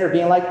days later,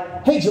 being like,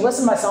 hey, did you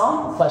listen to my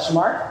song? ?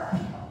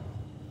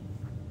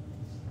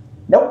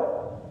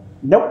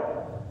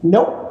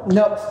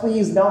 Nope,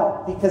 please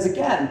don't. Because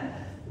again,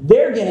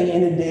 they're getting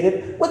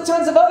inundated with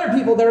tons of other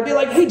people that will be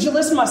like, hey, did you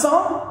listen to my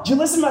song? Did you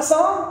listen to my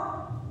song?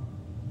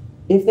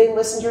 If they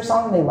listened to your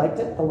song and they liked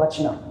it, they'll let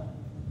you know.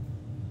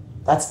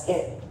 That's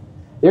it.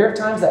 There are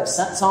times that I've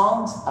sent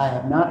songs, I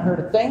have not heard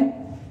a thing,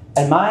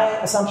 and my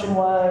assumption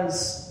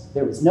was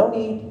there was no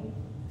need.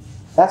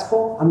 That's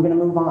cool, I'm going to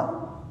move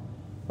on.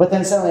 But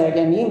then suddenly I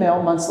get an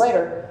email months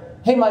later,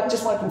 hey Mike,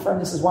 just want to confirm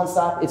this is one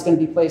stop, it's going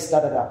to be placed,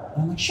 da-da-da.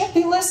 And I'm like, shit,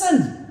 they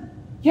listened.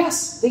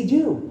 Yes, they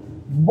do.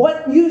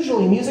 What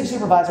usually music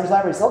supervisors,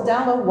 libraries, they'll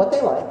download what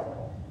they like.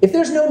 If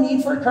there's no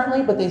need for it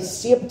currently, but they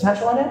see a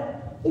potential in it,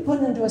 they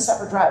put it into a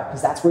separate drive,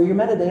 because that's where your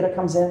metadata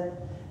comes in.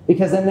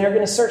 Because then they're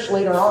going to search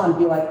later on and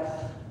be like,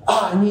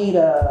 I need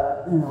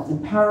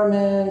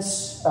empowerment,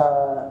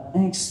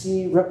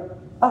 angsty,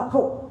 oh,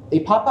 cool. They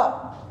pop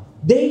up.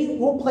 They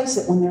will place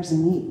it when there's a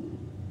need.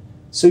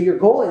 So your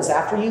goal is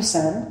after you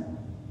send,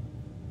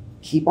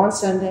 keep on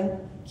sending,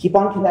 keep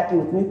on connecting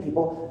with new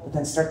people, but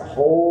then start the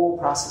whole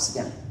process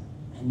again.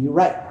 And you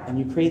write, and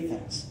you create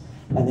things.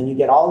 And then you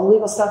get all the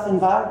legal stuff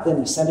involved, then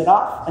you send it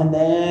off, and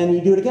then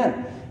you do it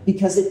again.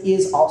 Because it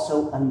is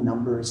also a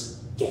numbers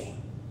game.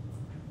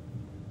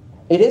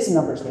 It is a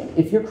numbers game.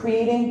 If you're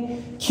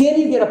creating, can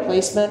you get a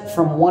placement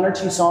from 1 or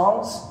 2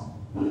 songs?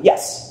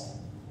 Yes.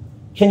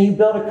 Can you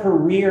build a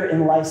career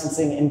in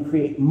licensing and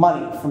create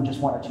money from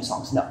just 1 or 2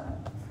 songs? No.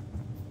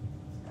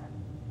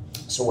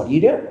 So what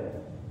do?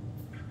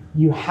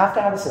 You have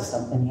to have a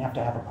system and you have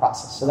to have a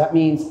process. So that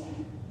means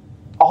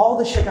all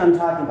the shit I'm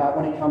talking about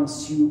when it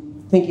comes to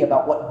thinking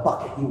about what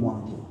bucket you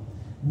want to do.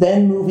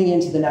 Then moving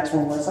into the next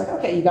one where it's like,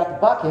 okay, you got the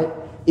bucket.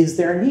 Is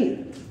there a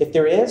need? If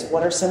there is,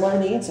 what are similar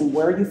needs and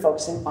where are you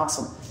focusing?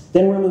 Awesome.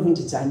 Then we're moving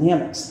to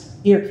dynamics,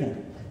 ear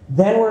candy.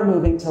 Then we're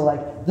moving to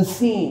like the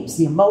themes,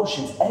 the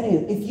emotions,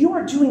 anything. If you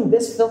are doing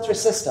this filter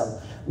system,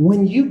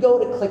 when you go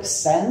to click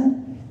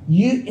send,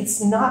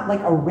 it's not like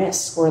a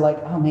risk or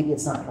like, oh, maybe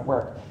it's not going to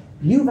work.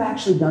 You've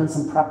actually done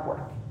some prep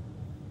work,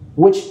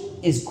 which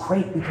is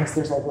great because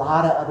there's a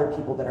lot of other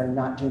people that are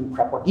not doing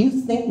prep work. You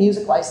think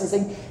music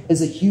licensing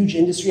is a huge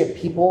industry of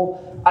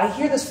people? I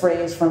hear this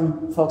phrase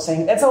from folks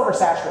saying, it's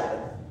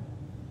oversaturated.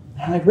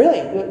 And I'm like,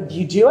 really? Do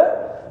you do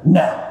it?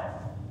 No.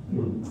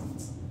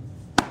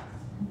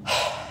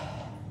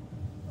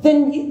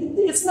 Then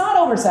it's not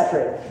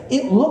oversaturated.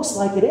 It looks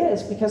like it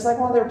is because, like,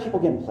 well, there are people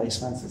getting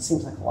placements. It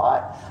seems like a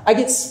lot. I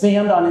get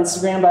spammed on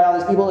Instagram by all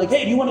these people like,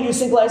 hey, do you want to do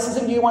sync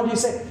licensing? Do you want to do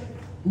sync?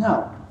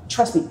 No.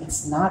 Trust me,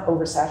 it's not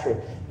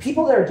oversaturated.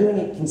 People that are doing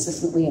it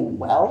consistently and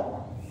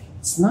well,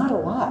 it's not a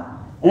lot.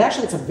 And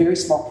actually, it's a very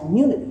small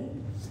community.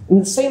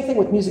 And the same thing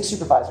with music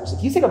supervisors.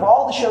 If you think of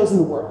all the shows in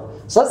the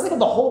world, so let's think of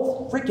the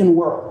whole freaking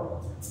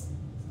world.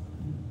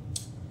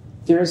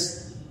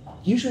 There's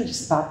usually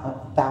just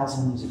about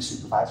 1,000 music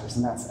supervisors,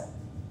 and that's it.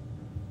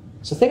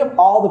 So think of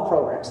all the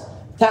programs.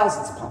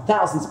 thousands upon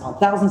thousands upon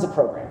thousands of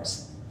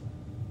programs,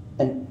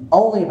 and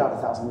only about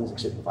 1,000 music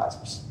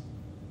supervisors.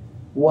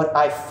 What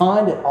I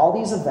find at all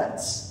these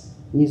events,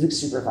 music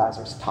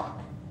supervisors talk.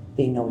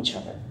 They know each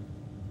other.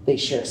 They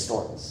share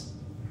stories,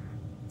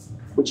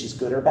 which is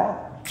good or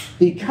bad.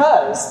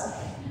 Because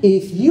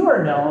if you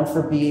are known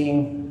for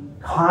being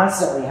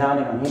constantly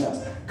hounding on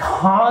emails,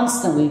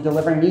 constantly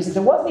delivering music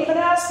that wasn't even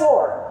asked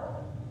for,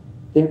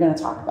 they're going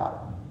to talk about it.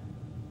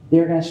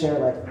 They're going to share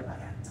like,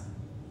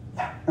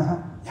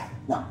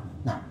 no.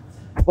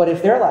 But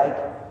if they're like,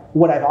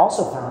 what I've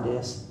also found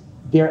is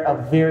they're a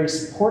very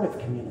supportive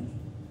community.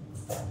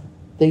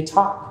 They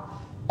talk.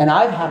 And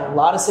I've had a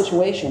lot of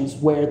situations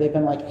where they've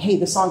been like, hey,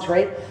 this song's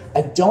great.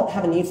 I don't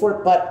have a need for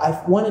it, but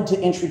I wanted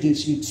to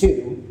introduce you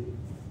to,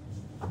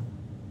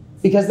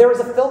 because there was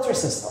a filter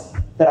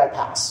system that I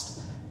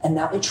passed. And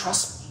now they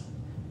trust me.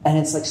 And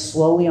it's like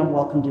slowly I'm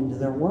welcomed into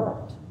their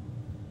world.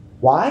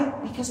 Why?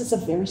 Because it's a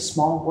very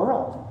small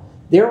world.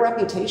 Their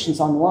reputation's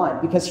on the line.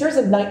 Because here's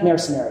a nightmare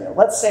scenario.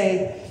 Let's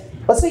say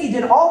you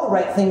did all the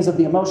right things of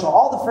the emotional,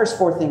 all the first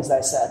 4 things that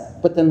I said,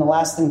 but then the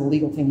last thing, the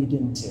legal thing, you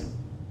didn't do.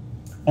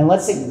 And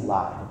let's say you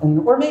lied.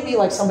 Or maybe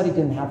like somebody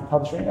didn't have a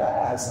publisher,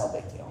 it's no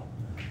big deal.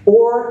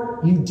 Or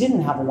you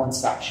didn't have a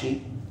one-stop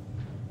sheet.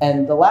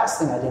 And the last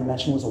thing I didn't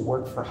mention was a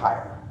work for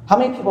hire. How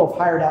many people have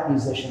hired out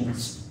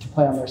musicians to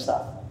play on their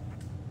stuff?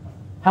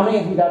 How many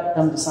of you got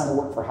them to sign a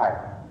work for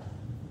hire?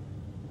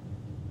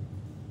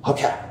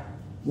 Okay.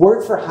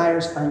 Work for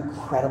hires are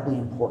incredibly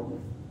important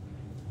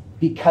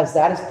because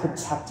that is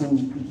protecting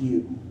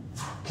you.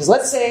 Because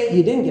let's say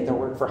you didn't get their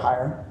work for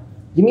hire.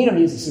 You meet a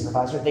music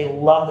supervisor, they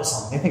love the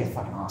song, they think it's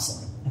fucking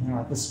awesome. And they're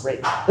like, this is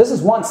great. This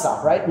is one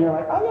stop, right? And you're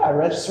like, oh yeah, I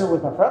register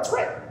with my pro, it's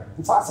great.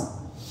 It's awesome.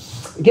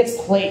 It gets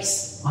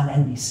placed on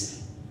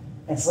NBC.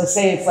 And so let's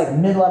say it's like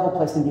mid-level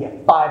placement, you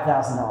get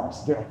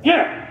 $5,000. You're like,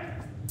 yeah.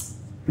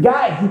 The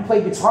guy who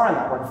played guitar on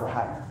that work for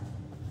hire,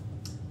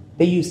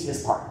 they used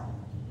his part.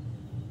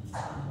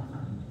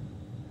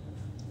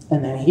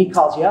 And then he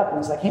calls you up and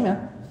he's like, hey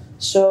man,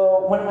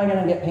 so when am I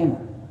going to get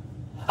payment?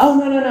 Oh,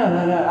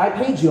 no. I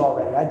paid you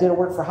already. I did a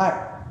work for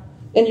hire.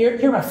 And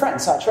you're my friend,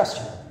 so I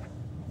trust you.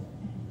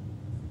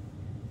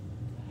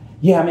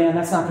 Yeah, man,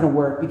 that's not going to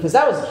work because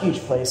that was a huge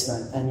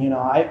placement. And,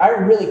 I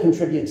really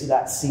contributed to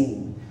that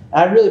scene.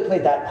 And I really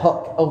played that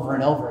hook over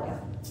and over again.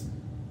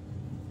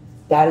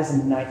 That is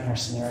a nightmare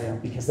scenario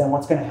because then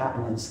what's going to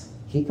happen is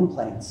he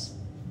complains.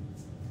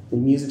 The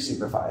music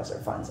supervisor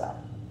finds out.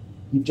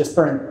 You've just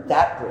burned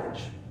that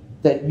bridge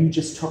that you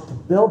just took to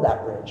build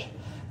that bridge.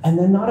 And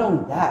then not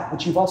only that,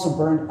 but you've also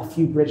burned a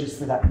few bridges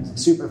for that music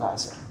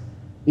supervisor.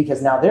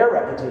 Because now their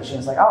reputation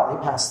is like, oh,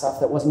 they passed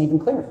stuff that wasn't even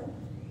clear.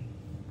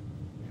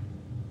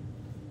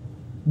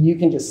 You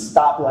can just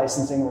stop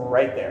licensing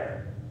right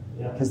there.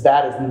 Because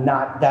that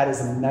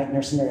is a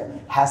nightmare scenario.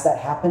 Has that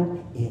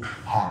happened? It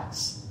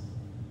has.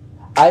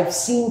 I've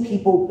seen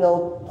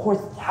people pour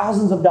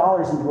thousands of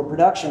dollars into a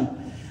production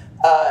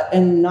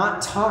and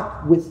not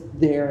talk with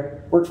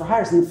their work for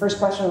hires. And the first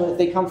question, if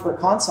they come for a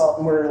consult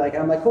and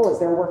I'm like, cool, is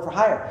there a work for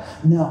hire?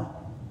 No.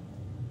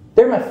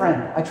 They're my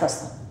friend. I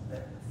trust them.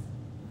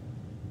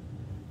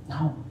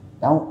 No,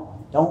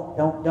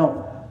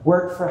 don't.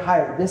 Work for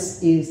hire.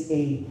 This is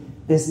a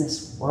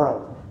business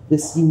world.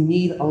 You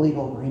need a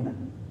legal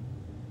agreement.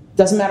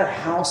 Doesn't matter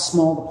how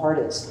small the part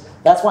is.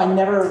 That's why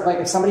never,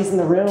 if somebody's in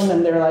the room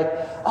and they're like,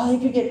 oh, you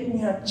could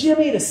get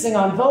Jimmy to sing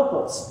on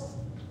vocals.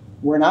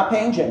 We're not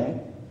paying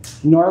Jimmy.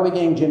 Nor are we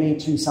getting Jimmy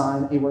to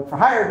sign a work for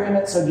hire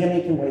agreement so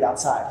Jimmy can wait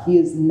outside. He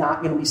is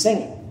not going to be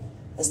singing.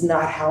 That's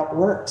not how it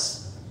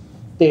works.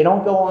 They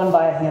don't go on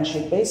by a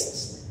handshake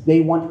basis.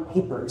 They want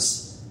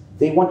papers.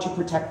 They want to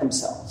protect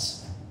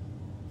themselves.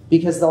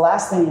 Because the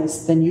last thing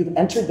is, then you've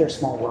entered their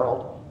small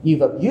world,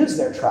 you've abused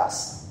their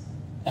trust,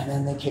 and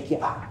then they kick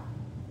you out.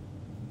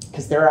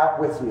 Because they're out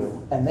with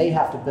you, and they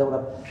have to build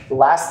up. The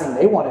last thing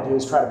they want to do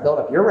is try to build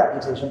up your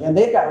reputation, and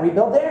they've got to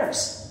rebuild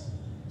theirs.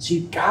 So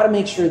you've got to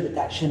make sure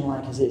that shit in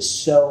line, because it is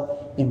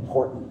so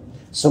important.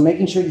 So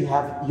making sure you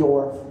have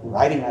your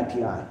writing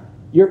IPI,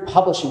 your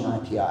publishing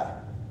IPI.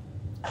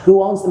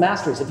 Who owns the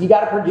masters? If you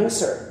got a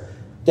producer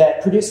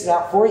that produced it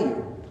out for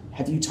you,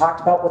 have you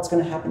talked about what's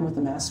going to happen with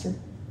the master?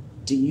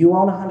 Do you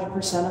own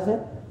 100% of it?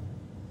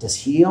 Does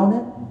he own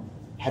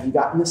it? Have you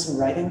gotten this in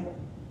writing?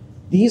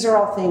 These are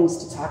all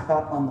things to talk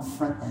about on the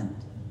front end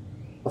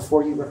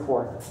before you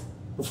record.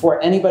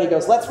 Before anybody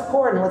goes, let's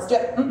record and let's do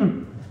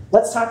it.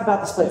 Let's talk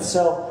about the split.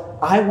 So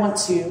I want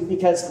to,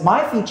 because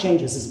my fee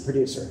changes as a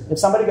producer. If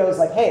somebody goes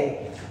like,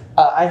 hey,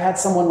 I had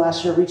someone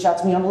last year reach out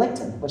to me on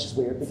LinkedIn, which is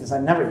weird because I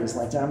never use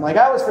LinkedIn. I'm like,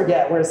 I always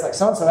forget where it's like,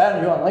 so-and-so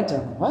added you on LinkedIn.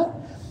 I'm like, what?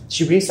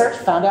 She researched,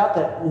 found out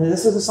that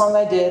this was a song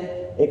I did.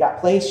 It got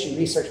placed. She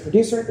researched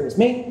producer. It was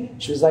me.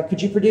 She was like,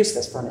 could you produce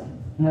this for me?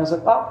 And I was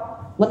like,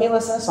 well, let me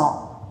listen to the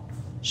song.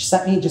 She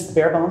sent me just the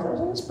bare bones. I was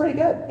like, it's pretty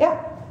good.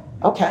 Yeah.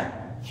 Okay.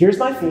 Here's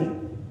my fee.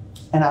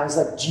 And I was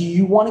like, do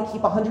you want to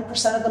keep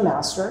 100% of the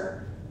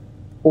master,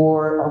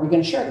 or are we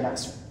going to share the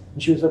master?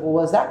 And she was like, well,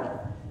 what does that mean?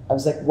 I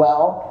was like,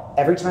 well,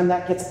 every time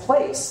that gets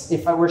placed,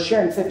 if I were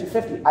sharing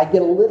 50-50, I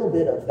get a little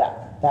bit of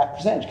that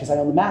percentage because I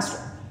own the master.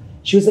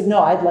 She was like,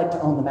 no, I'd like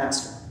to own the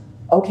master.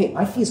 Okay,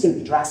 my fee is going to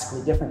be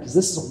drastically different because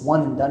this is a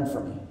one and done for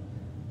me.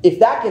 If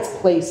that gets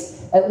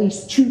placed at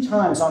least 2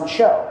 times on a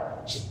show,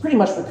 she's pretty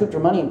much recouped her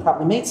money and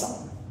probably made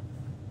something.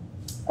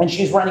 And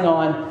she's running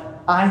on,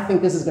 I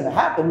think this is going to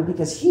happen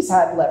because he's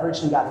had leverage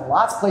and gotten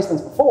lots of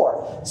placements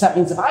before. So that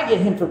means if I get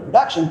him for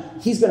production,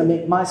 he's going to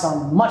make my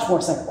song much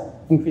more singable,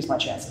 increase my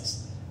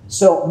chances.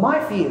 So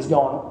my fee is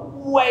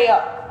going way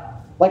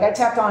up. Like I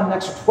tapped on an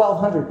extra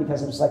 $1,200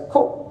 because it was like,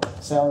 cool.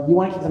 So you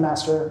want to keep the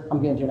master?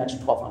 I'm going to do an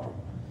extra $1,200.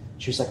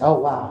 She was like, oh,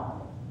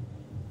 wow.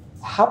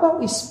 How about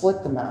we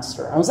split the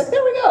master? I was like,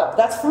 there we go.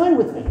 That's fine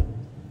with me.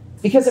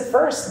 Because at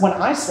first, when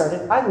I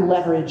started, I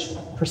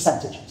leveraged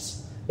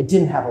percentages. I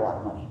didn't have a lot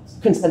of money.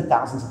 Couldn't spend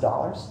thousands of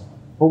dollars.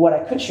 But what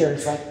I could share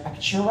is like, I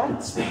could share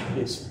rights with a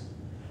producer.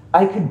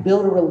 I could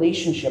build a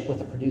relationship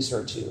with a producer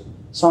or two,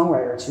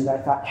 songwriter or two that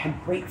I thought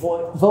had great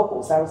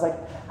vocals. I was like,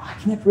 I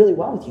connect really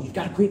well with you. You've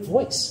got a great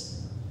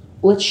voice.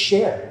 Let's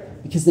share.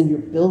 Because then you're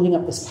building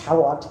up this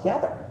catalog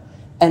together.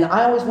 And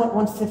I always went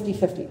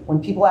 50-50. When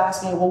people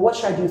ask me, well, what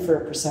should I do for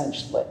a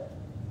percentage split?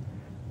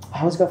 I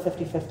always go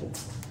 50-50.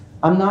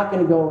 I'm not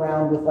going to go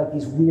around with like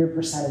these weird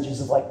percentages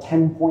of like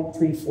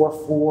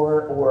 10.344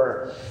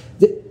 or...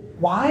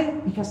 Why?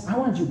 Because I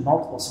want to do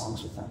multiple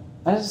songs with them.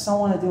 I just don't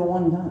want to do a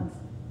one and done.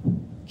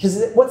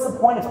 Because what's the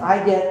point if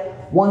I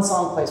get one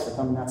song placed with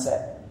them and that's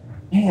it?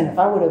 Man, if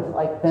I would have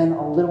like been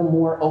a little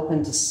more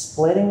open to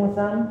splitting with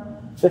them,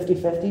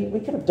 50-50,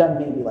 we could have done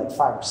maybe like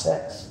 5 or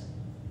 6.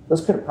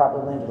 Those could have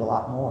probably landed a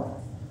lot more.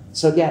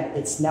 So again,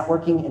 it's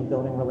networking and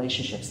building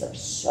relationships that are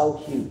so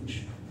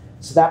huge.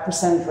 So that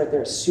percentage right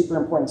there is super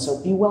important.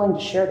 So be willing to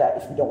share that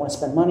if you don't want to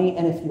spend money.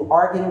 And if you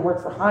are getting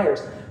work for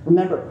hires,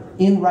 remember,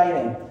 in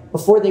writing,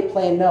 before they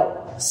play a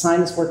note,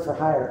 sign this work for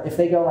hire. If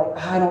they go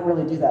like, I don't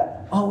really do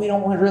that. Oh, we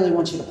don't really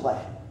want you to play.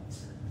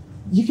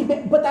 You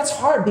can, but that's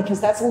hard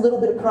because that's a little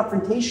bit of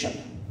confrontation.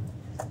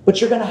 But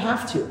you're going to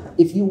have to.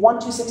 If you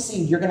want to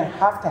succeed, you're going to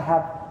have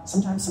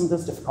sometimes some of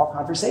those difficult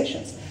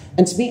conversations.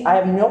 And to me, I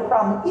have no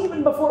problem,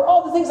 even before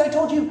all the things I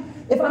told you,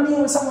 if I'm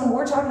meeting with someone,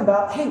 we're talking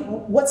about, hey,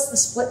 what's the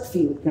split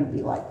fee going to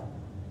be like?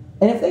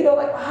 And if they go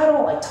like, I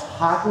don't like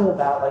talking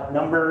about like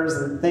numbers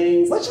and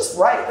things, let's just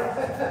write.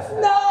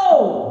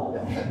 No!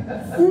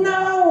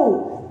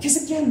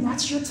 Because again,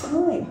 that's your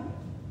time.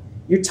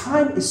 Your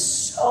time is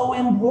so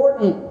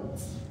important.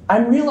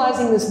 I'm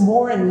realizing this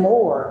more and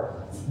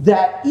more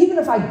that even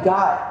if I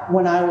got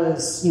when I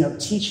was,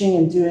 teaching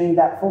and doing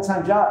that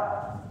full-time job,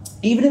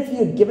 even if you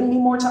had given me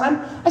more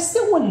time, I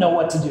still wouldn't know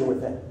what to do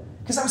with it.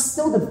 Because I was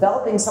still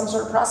developing some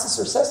sort of process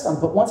or system.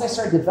 But once I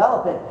started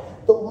developing,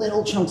 the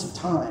little chunks of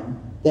time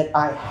that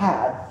I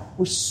had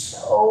were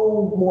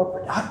so more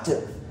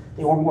productive.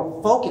 They were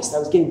more focused. I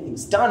was getting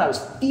things done. I was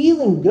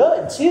feeling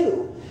good,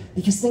 too.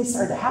 Because things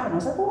started to happen. I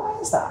was like, well, why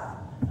is that?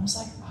 And I was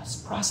like, oh,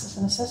 it's a process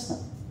and a system.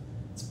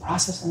 It's a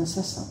process and a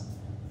system.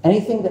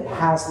 Anything that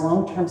has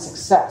long-term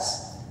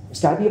success,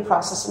 there's got to be a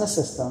process and a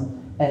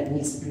system, and it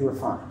needs to be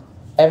refined.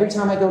 Every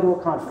time I go to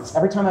a conference,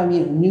 every time I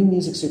meet a new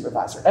music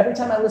supervisor, every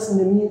time I listen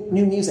to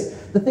new music,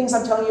 the things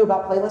I'm telling you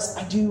about playlists,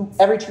 I do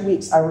every 2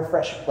 weeks, I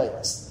refresh a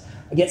playlist.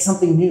 I get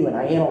something new and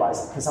I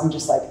analyze it because I'm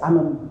just like,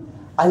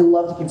 I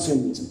love to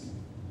consume music.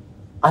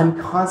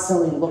 I'm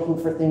constantly looking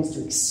for things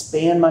to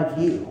expand my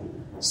view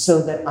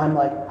so that I'm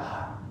like,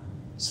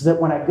 so that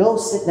when I go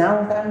sit down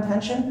with that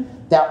intention,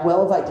 that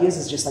well of ideas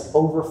is just like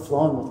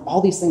overflowing with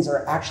all these things that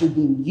are actually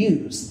being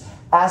used,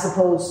 as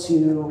opposed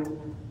to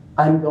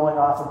I'm going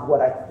off of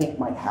what I think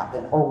might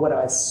happen or what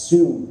I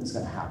assume is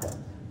going to happen.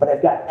 But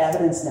I've got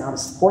evidence now to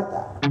support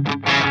that.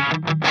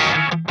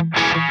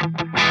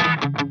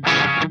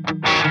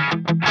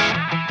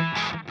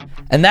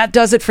 And that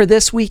does it for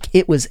this week.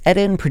 It was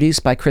edited and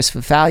produced by Chris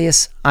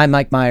Fafalius. I'm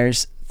Mike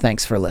Myers.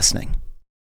 Thanks for listening.